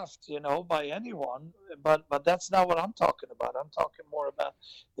outlaughed, by anyone. But that's not what I'm talking about. I'm talking more about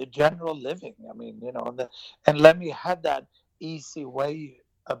the general living. I mean, and Lemmy had that easy way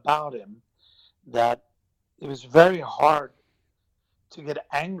about him that it was very hard to get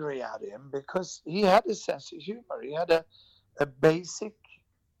angry at him, because he had a sense of humor. He had a basic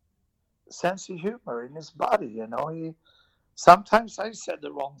sense of humor in his body. Sometimes I said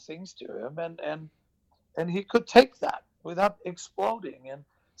the wrong things to him, and he could take that without exploding. And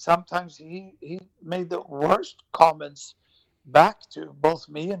sometimes he made the worst comments back to both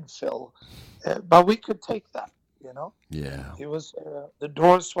me and Phil, but we could take that, Yeah. It was the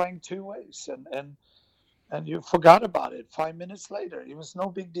door swung 2 ways, and you forgot about it 5 minutes later. It was no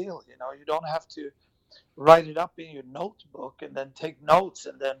big deal, You don't have to write it up in your notebook and then take notes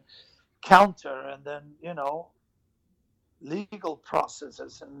and then counter and then, legal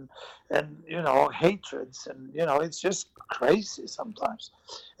processes and hatreds, and it's just crazy sometimes.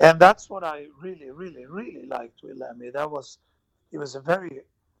 And that's what I really, really, really liked with Lemmy. He was a very,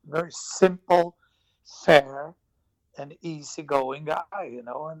 very simple, fair, and easygoing guy,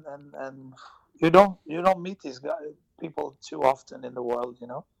 and you don't meet these people too often in the world,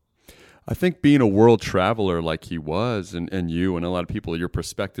 I think being a world traveler like he was, and you and a lot of people, your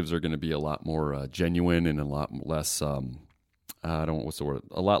perspectives are going to be a lot more genuine and a lot less, I don't know what's the word,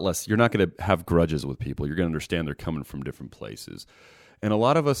 a lot less, you're not going to have grudges with people. You're going to understand they're coming from different places. And a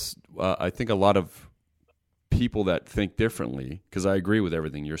lot of us, I think a lot of people that think differently, because I agree with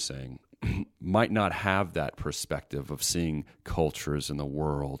everything you're saying, might not have that perspective of seeing cultures in the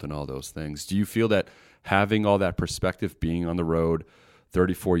world and all those things. Do you feel that having all that perspective, being on the road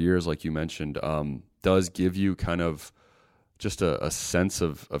 34 years, like you mentioned, does give you kind of just a sense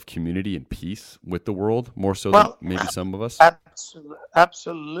of community and peace with the world, more so than maybe some of us?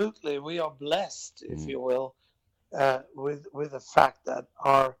 Absolutely. We are blessed, if you will, with the fact that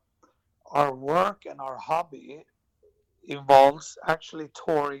our work and our hobby involves actually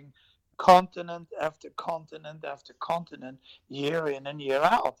touring continent after continent after continent, year in and year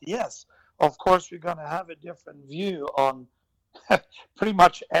out. Yes, of course, we're going to have a different view on pretty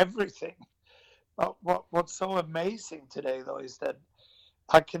much everything. But what's so amazing today, though, is that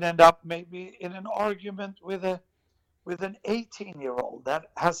I can end up maybe in an argument with an 18-year-old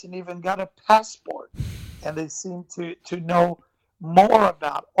that hasn't even got a passport, and they seem to know more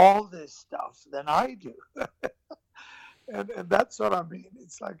about all this stuff than I do. And that's what I mean.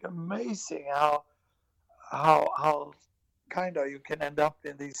 It's like amazing how kind of you can end up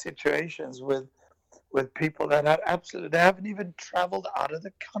in these situations with people that have absolutely, they haven't even traveled out of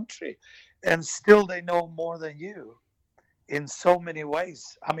the country, and still they know more than you in so many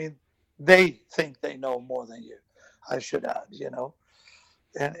ways. I mean, they think they know more than you, I should add,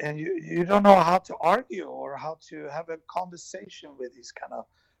 and you don't know how to argue or how to have a conversation with these kind of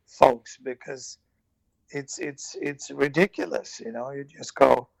folks, because it's ridiculous. You just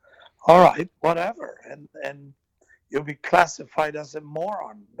go, all right, whatever, and you'll be classified as a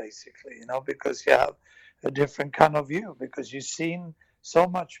moron, basically, because you have a different kind of view, because you've seen so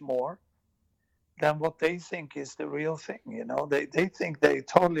much more than what they think is the real thing. They think they're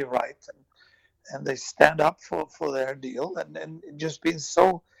totally right, and they stand up for their deal, and just being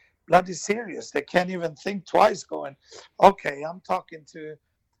so bloody serious. They can't even think twice, going, okay, I'm talking to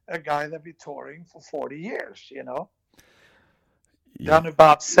a guy that be touring for 40 years, Yeah. Done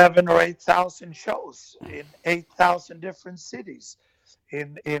about 7,000 or 8,000 shows in 8,000 different cities,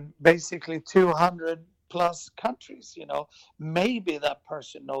 in basically 200 plus countries. Maybe that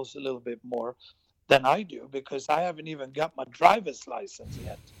person knows a little bit more than I do, because I haven't even got my driver's license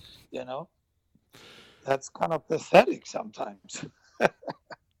yet. That's kind of pathetic sometimes.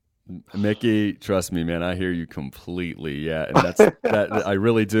 Mikkey, trust me, man, I hear you completely. Yeah, and that I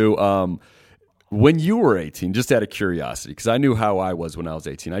really do. When you were 18, just out of curiosity, because I knew how I was when I was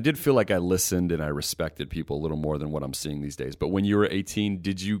 18, I did feel like I listened and I respected people a little more than what I'm seeing these days. But when you were 18,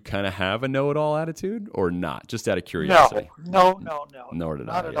 did you kind of have a know-it-all attitude or not? Just out of curiosity. No. Nor did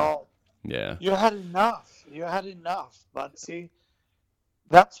not I. at all. Yeah. You had enough. But see,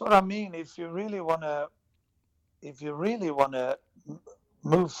 that's what I mean. If you really want to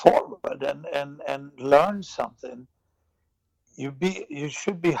move forward and learn something, you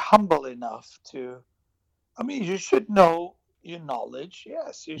should be humble enough to, I mean, you should know your knowledge.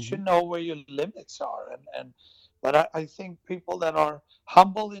 Yes, you should know where your limits are, but I think people that are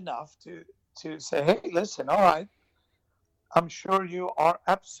humble enough to say, hey, listen, all right, I'm sure you are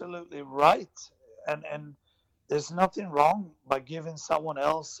absolutely right, and there's nothing wrong by giving someone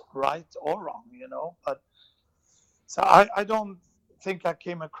else right or wrong, but so I don't think I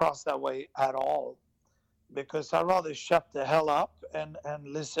came across that way at all, because I rather shut the hell up and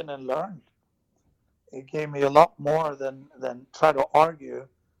listen and learn. It gave me a lot more than try to argue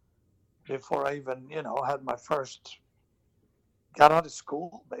before I even, had my first, got out of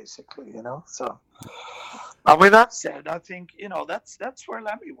school, basically, So, but with that said, I think, that's where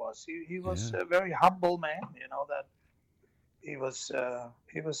Lemmy was. He was a very humble man, that he was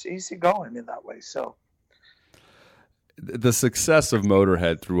easygoing in that way. So, the success of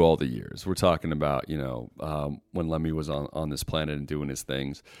Motörhead through all the years, we're talking about, when Lemmy was on this planet and doing his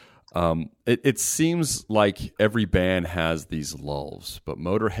things. It seems like every band has these lulls, but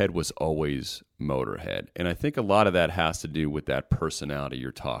Motörhead was always Motörhead. And I think a lot of that has to do with that personality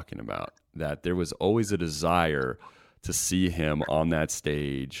you're talking about, that there was always a desire to see him on that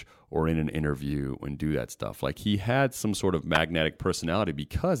stage or in an interview and do that stuff. Like, he had some sort of magnetic personality,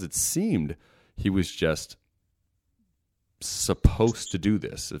 because it seemed he was just supposed to do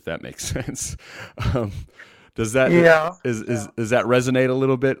this, if that makes sense. Does that does that resonate a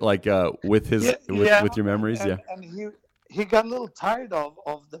little bit, like with his with your memories? And he got a little tired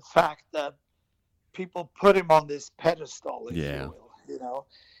of the fact that people put him on this pedestal, if you will.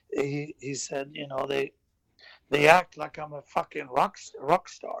 He said, they act like I'm a fucking rock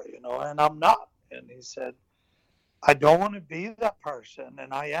star, and I'm not. And he said, I don't want to be that person,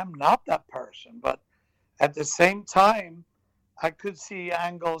 and I am not that person. But at the same time, I could see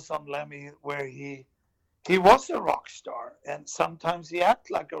angles on Lemmy where he was a rock star, and sometimes he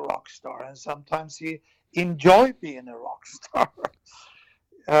acted like a rock star, and sometimes he enjoyed being a rock star.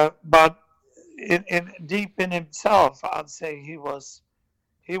 But in deep in himself, I'd say he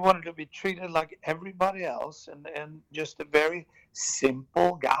wanted to be treated like everybody else, and just a very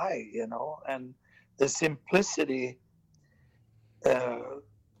simple guy, and the simplicity that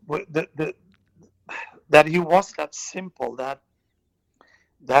he was that simple,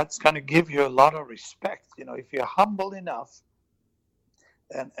 that's going to give you a lot of respect. If you're humble enough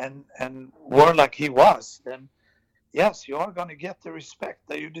and were like he was, then yes, you are going to get the respect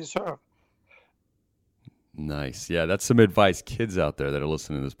that you deserve. Nice. Yeah, that's some advice, kids out there that are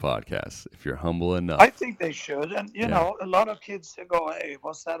listening to this podcast. If you're humble enough. I think they should. And, you know, a lot of kids, they go, hey,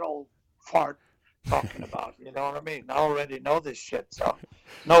 what's that old fart talking about? You know what I mean? I already know this shit, so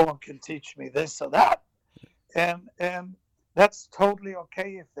no one can teach me this or that. And that's totally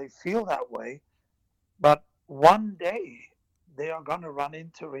okay if they feel that way. But one day they are going to run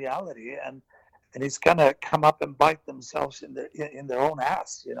into reality, and it's going to come up and bite themselves in their own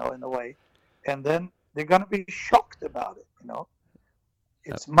ass, you know, in a way. And then they're going to be shocked about it, you know.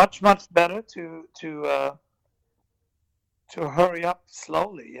 It's much better to hurry up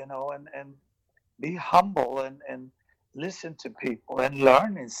slowly, you know, and be humble and listen to people and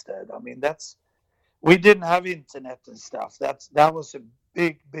learn instead. I mean, we didn't have internet and stuff. That was a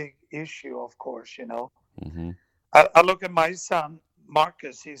big issue, of course, you know. Mm-hmm. I look at my son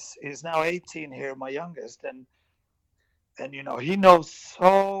Marcus. He's now 18 here, my youngest, and you know, he knows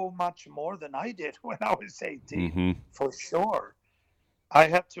so much more than I did when I was 18, for sure. I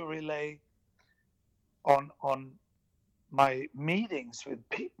had to relay on my meetings with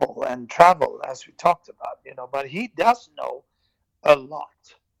people and travel, as we talked about, you know, but he does know a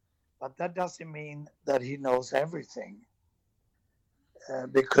lot. But that doesn't mean that he knows everything,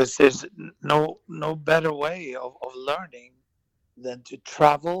 because there's no better way of learning than to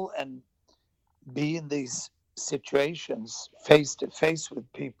travel and be in these situations face to face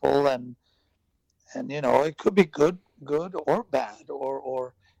with people, and you know, it could be good or bad,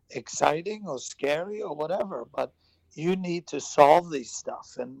 or exciting or scary or whatever, but you need to solve these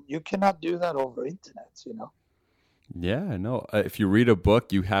stuff, and you cannot do that over internet, you know. Yeah, no. If you read a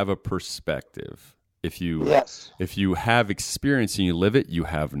book, you have a perspective. If you have experience and you live it, you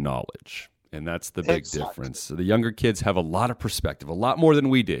have knowledge. And that's the big difference. So the younger kids have a lot of perspective, a lot more than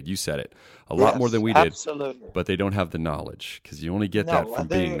we did. You said it. A lot more than we did. Absolutely. But they don't have the knowledge, because you only get that from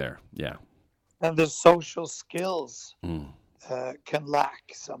being there. Yeah. And the social skills can lack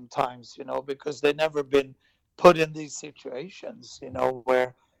sometimes, you know, because they've never been put in these situations, you know,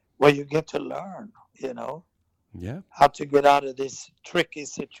 where you get to learn, you know. Yeah. How to get out of this tricky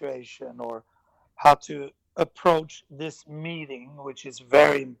situation, or how to approach this meeting, which is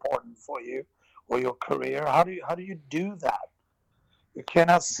very important for you or your career. How do you do that? You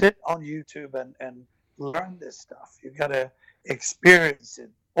cannot sit on YouTube and learn this stuff. You got to experience it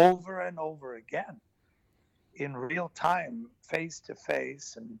over and over again in real time, face to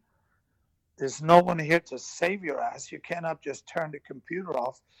face. And there's no one here to save your ass. You cannot just turn the computer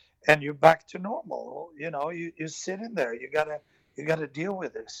off and you're back to normal. You know, you sit in there. You gotta deal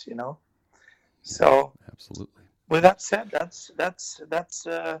with this, you know. So absolutely. With that said, that's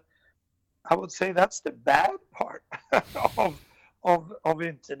I would say that's the bad part of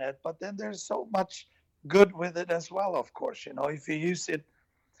internet. But then there's so much good with it as well, of course. You know, if you use it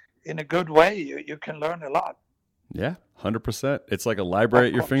in a good way, you can learn a lot. Yeah, 100%. It's like a library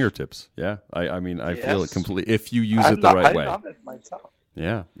at your fingertips. Yeah, I mean, I feel it completely if you use it the right way. I love it myself.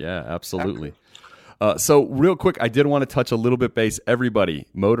 Yeah, absolutely. So real quick, I did want to touch a little bit base. Everybody,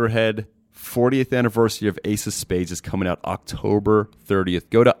 Motörhead 40th anniversary of Ace of Spades is coming out October 30th.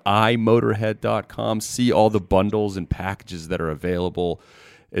 Go to imotörhead.com, see all the bundles and packages that are available.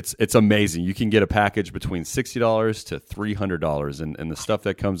 It's amazing. You can get a package between $60 to $300, and the stuff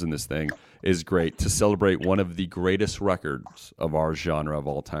that comes in this thing is great to celebrate one of the greatest records of our genre of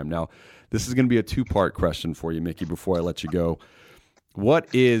all time. Now, this is going to be a two-part question for you, Mikkey, before I let you go.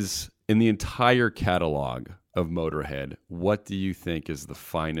 What is, in the entire catalog of Motörhead, what do you think is the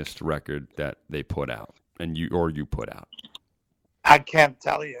finest record that they put out, and you put out? I can't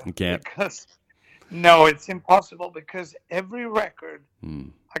tell you. You can't? Because, no, it's impossible, because every record,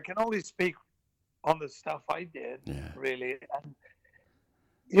 I can only speak on the stuff I did, really. And,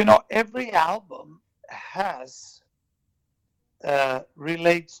 you know, every album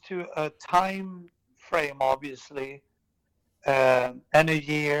relates to a time frame, obviously, and a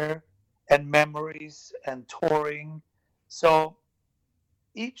year, and memories, and touring. So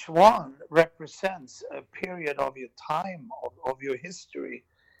each one represents a period of your time, of your history,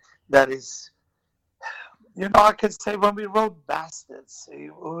 that is, you know, I could say when we wrote Bastards,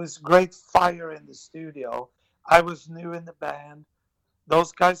 it was great fire in the studio. I was new in the band.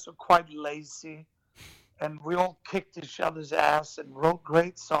 Those guys were quite lazy, and we all kicked each other's ass and wrote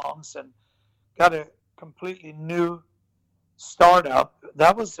great songs and got a completely new startup.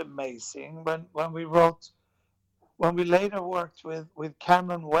 That was amazing. When we later worked with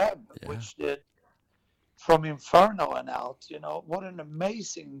Cameron Webb, which did From Inferno and out, you know, what an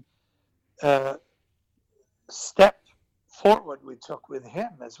amazing step forward we took with him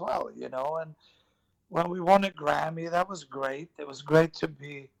as well, and when we won a Grammy, that was great. It was great to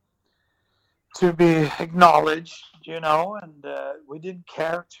be acknowledged, and we didn't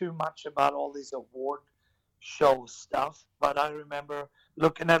care too much about all these award show stuff. But I remember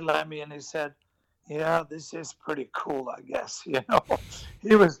looking at Lemmy and he said, "Yeah, this is pretty cool, I guess."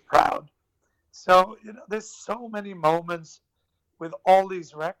 He was proud. So, there's so many moments with all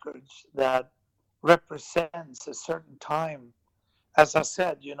these records that represents a certain time. As I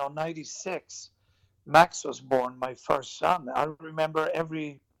said, 96, Max was born, my first son. I remember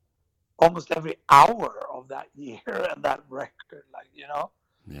almost every hour of that year and that record,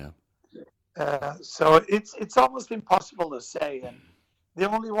 Yeah. So it's almost impossible to say. And the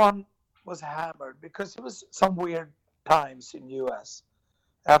only one was Hammered because it was some weird times in U.S.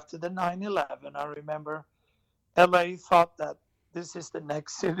 After the 9/11, I remember L.A. thought that this is the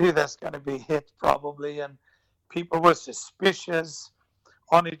next city that's going to be hit probably, and people were suspicious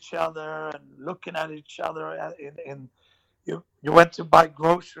on each other and looking at each other. You went to buy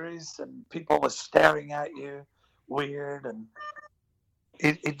groceries and people were staring at you weird, and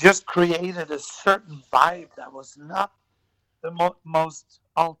it just created a certain vibe that was not the most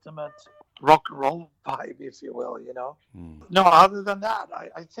ultimate rock and roll vibe, if you will, No, other than that,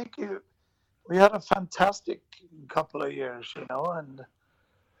 I think we had a fantastic couple of years, and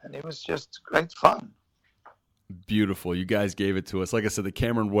it was just great fun. Beautiful. You guys gave it to us. Like I said, the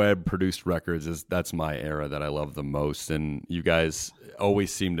Cameron Webb produced records that's my era that I love the most. And you guys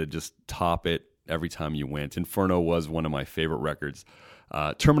always seem to just top it every time you went. Inferno was one of my favorite records.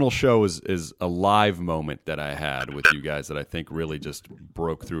 Terminal Show is a live moment that I had with you guys that I think really just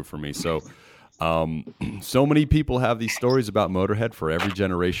broke through for me. So so many people have these stories about Motörhead for every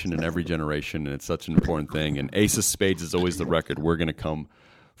generation, and it's such an important thing. And Ace of Spades is always the record we're going to come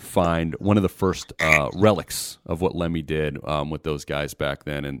find, one of the first relics of what Lemmy did with those guys back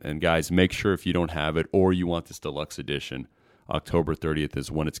then. And guys, make sure if you don't have it or you want this deluxe edition, October 30th is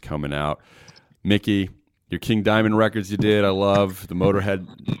when it's coming out. Mikkey, your King Diamond records you did, I love. The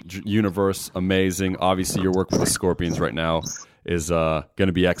Motörhead universe, amazing. Obviously, your work with the Scorpions right now is going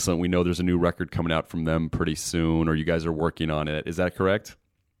to be excellent. We know there's a new record coming out from them pretty soon, or you guys are working on it. Is that correct?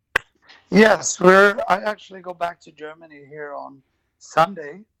 Yes, I actually go back to Germany here on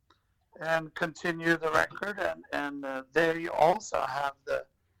Sunday and continue the record, and there you also have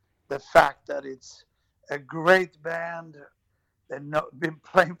the fact that it's a great band. They've been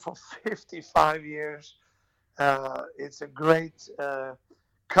playing for 55 years. It's a great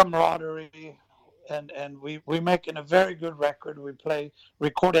camaraderie, and we're making a very good record. We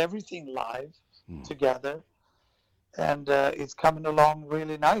record everything live together, and it's coming along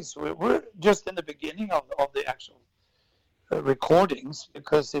really nice. We're just in the beginning of the actual recordings,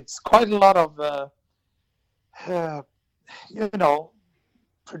 because it's quite a lot of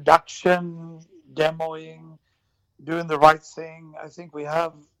production, demoing, doing the right thing. I think we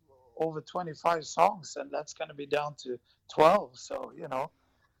have over 25 songs, and that's going to be down to 12. So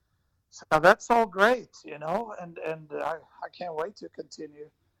so that's all great, and I can't wait to continue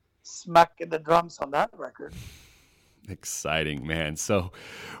smacking the drums on that record. Exciting, man. So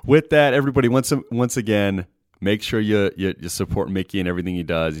with that, everybody, once again, make sure you support Mikkey and everything he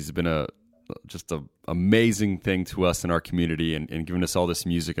does. He's been just an amazing thing to us in our community, and giving us all this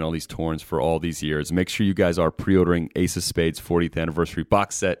music and all these tours for all these years. Make sure you guys are pre-ordering Ace of Spades 40th anniversary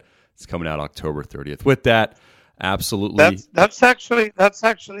box set. It's coming out October 30th. With that, absolutely. That's actually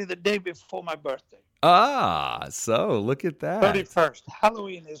the day before my birthday. So look at that. 31st.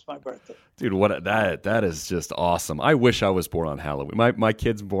 Halloween is my birthday. Dude, that is just awesome. I wish I was born on Halloween. My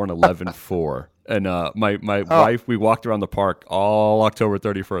kid's born 11/4. And my wife, we walked around the park all October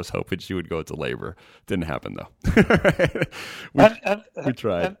 31st hoping she would go into labor. Didn't happen, though. we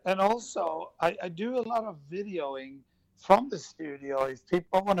tried. And also, I do a lot of videoing from the studio. If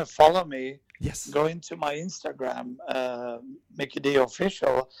people want to follow me, yes, go into my Instagram, Mikkey D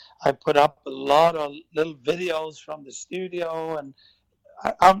Official. I put up a lot of little videos from the studio, and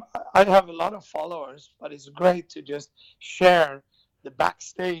I have a lot of followers, but it's great to just share the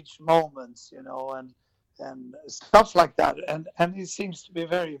backstage moments, and stuff like that. And it seems to be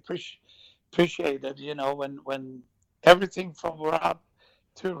very appreciated, when everything from we're out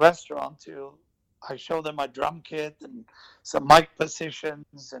to a restaurant to I show them my drum kit and some mic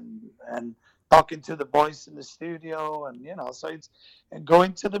positions and talking to the boys in the studio, and so it's and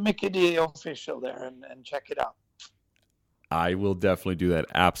going to the Mikkey D Official there and check it out. I will definitely do that.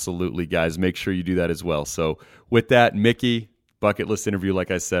 Absolutely, guys. Make sure you do that as well. So with that, Mikkey, bucket list interview,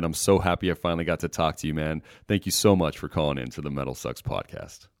 like I said, I'm so happy I finally got to talk to you, man. Thank you so much for calling in to the Metal Sucks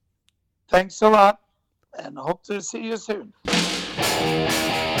podcast. Thanks a lot. and hope to see you soon.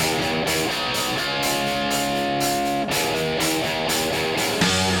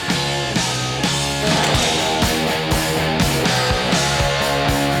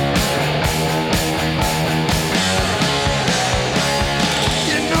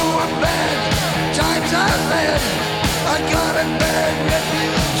 I got a bad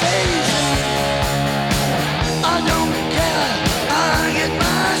reputation. I don't care, I get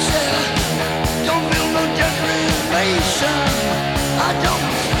my share. Don't feel no deprivation. I don't.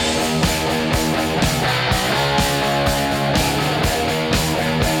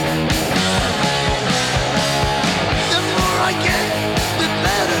 The more I get, the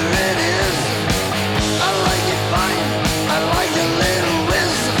better it is. I like it fine, I like a little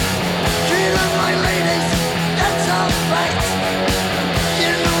whiz. Treat on my ladies, that's a fact.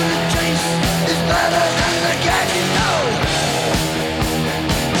 You know the taste is better than the cat, you know.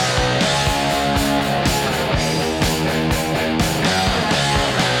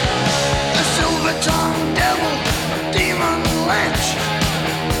 A silver-tongued devil, demon wench.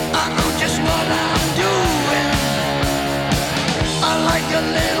 I know just what I'm doing. I like a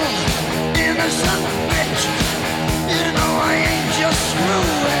little innocent bitch. You know I ain't just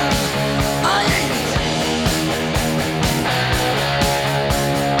screwing. I ain't.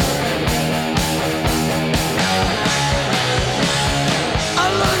 I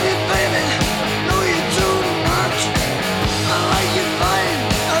love you, baby. Know you too much. I like you fine.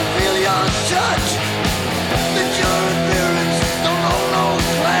 I feel your touch. But your appearance don't hold no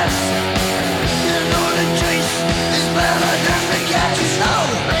class. You know the chase is better than the cat you know.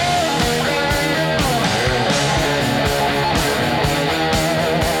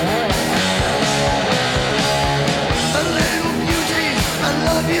 A little beauty, I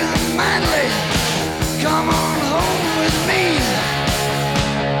love you madly. Come on home with me.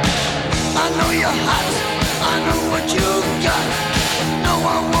 I know you're hot, I know what you got. No,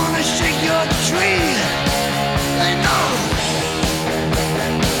 I wanna shake your tree. They know.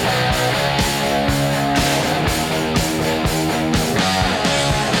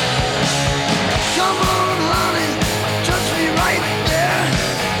 Come on, honey, touch me right there.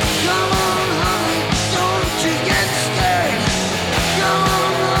 Come on, honey, don't you get scared. Come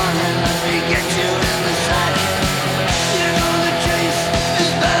on, honey, let me get you in the sack. You know the chase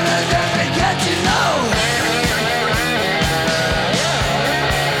is better than the cat, you know.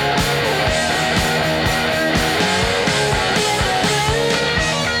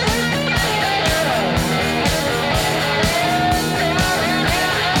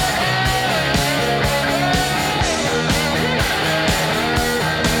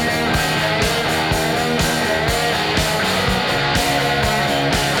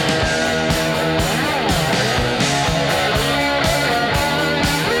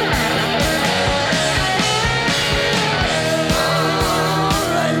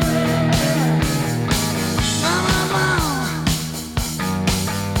 Alright.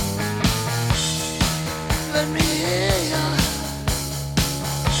 Let me hear ya.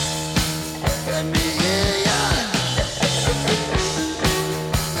 Let me hear ya.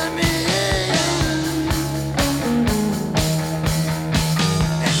 Let me hear ya.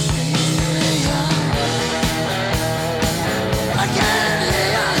 Let me hear ya. I can't hear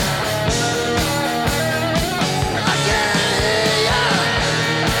ya. I can't hear ya.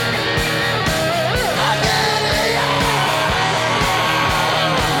 I can't hear ya.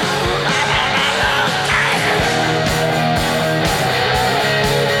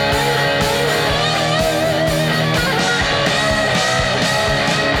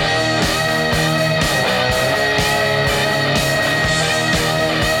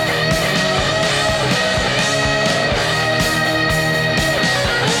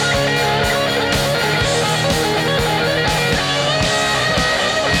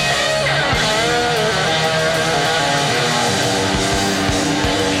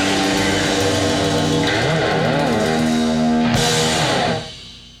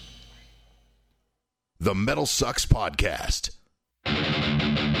 The Metal Sucks Podcast.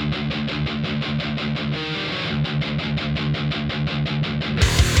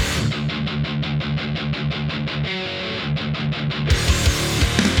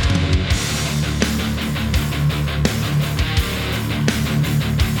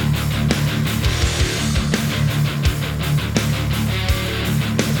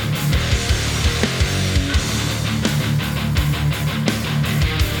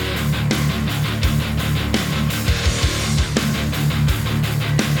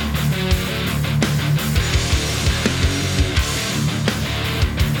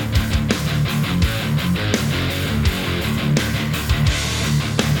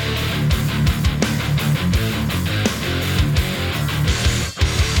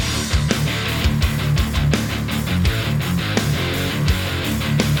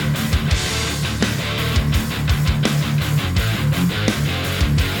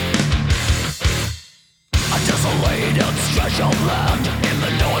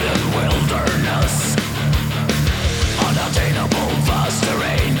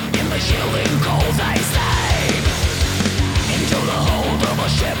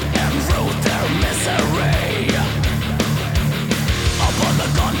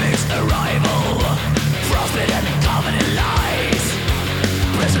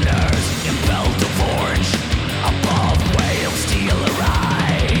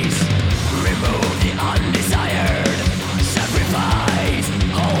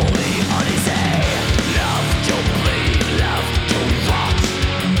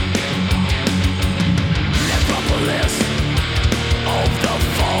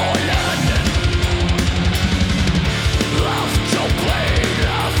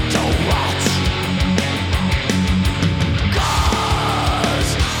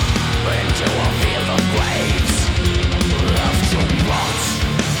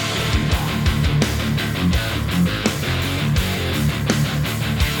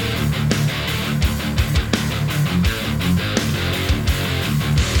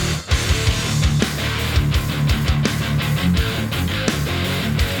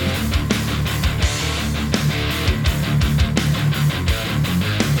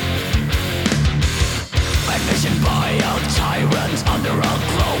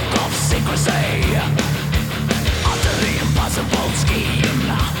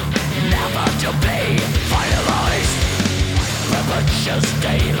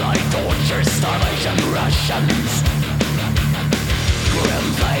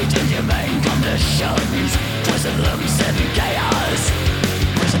 nations, twisted limbs in chaos.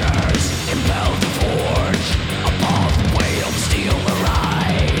 Prisoners impelled to forge a pathway of steel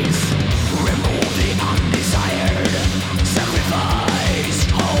arise. Remove the undesired, sacrifice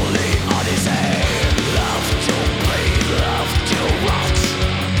holy odyssey. Love to bleed, love to rot.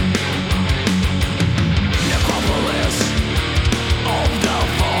 Necropolis of the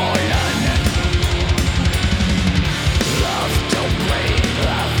fallen. Love to bleed,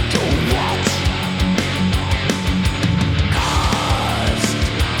 love to rot. Cast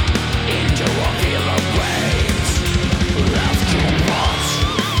into a field of graves. Love to rot.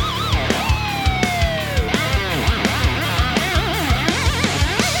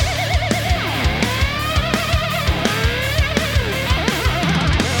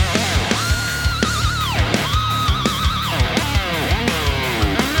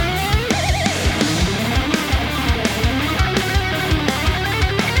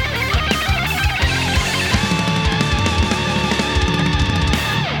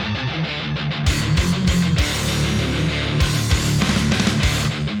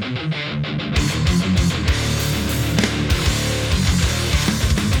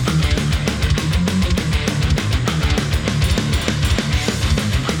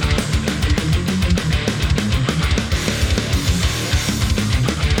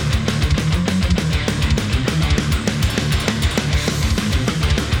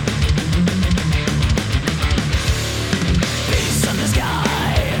 Peace in the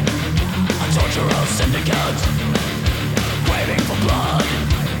sky, a tortural syndicate, craving for blood,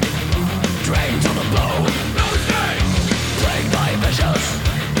 drained to the bone, plagued by vicious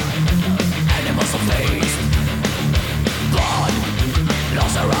animals of feast. Blood,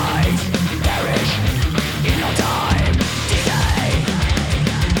 lost their eyes, perish in no time, decay.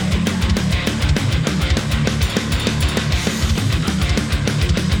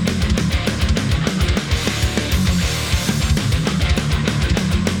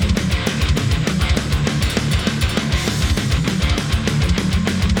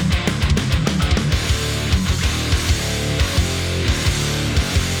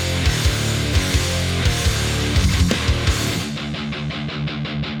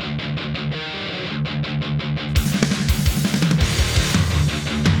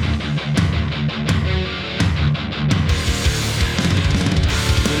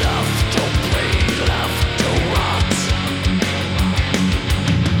 Love to bleed, love to rot.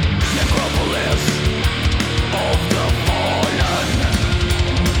 Necropolis of the fallen.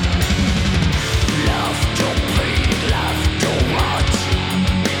 Love to bleed, love to rot.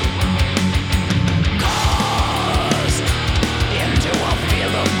 Cast into a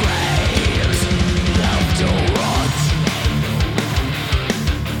field of graves. Love to rot.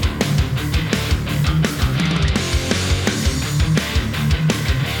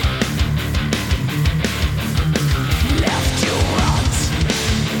 Left to rot.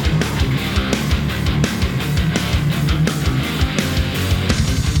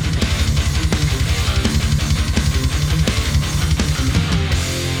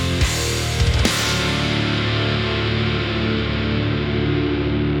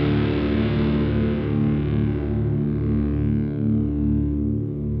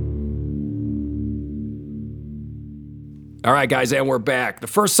 All right, guys, and we're back. The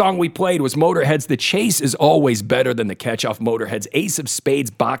first song we played was Motörhead's The Chase Is Always Better Than the Catch off Motörhead's Ace of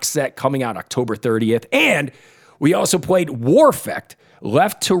Spades box set coming out October 30th. And we also played Warfect,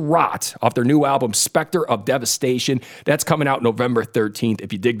 Left to Rot off their new album, Spectre of Devastation. That's coming out November 13th.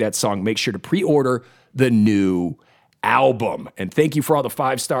 If you dig that song, make sure to pre-order the new album. And thank you for all the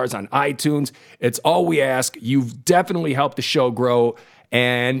 5 stars on iTunes. It's all we ask. You've definitely helped the show grow,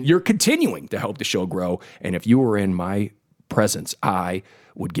 and you're continuing to help the show grow. And if you were in my presence, I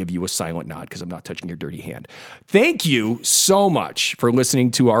would give you a silent nod because I'm not touching your dirty hand. Thank you so much for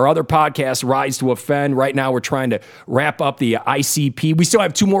listening to our other podcast, Rise to Offend. Right now, we're trying to wrap up the ICP. We still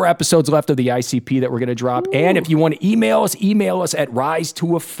have 2 more episodes left of the ICP that we're going to drop. Ooh. And if you want to email us at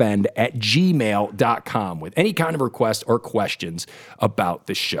risetooffend@gmail.com with any kind of request or questions about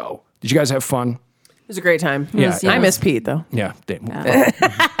the show. Did you guys have fun? It was a great time. Yeah, I miss Pete, though. Yeah.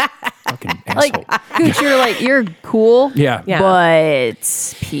 Fucking Like, asshole. you're cool. Yeah.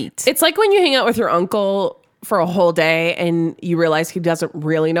 But Pete. It's like when you hang out with your uncle for a whole day and you realize he doesn't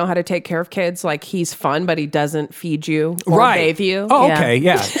really know how to take care of kids. Like, he's fun, but he doesn't feed you or bathe you. Oh, okay,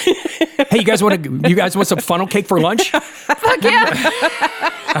 yeah. Hey, you guys want some funnel cake for lunch? Fuck yeah.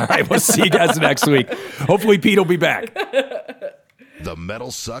 All right, we'll see you guys next week. Hopefully Pete will be back. The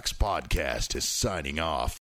Metal Sucks Podcast is signing off.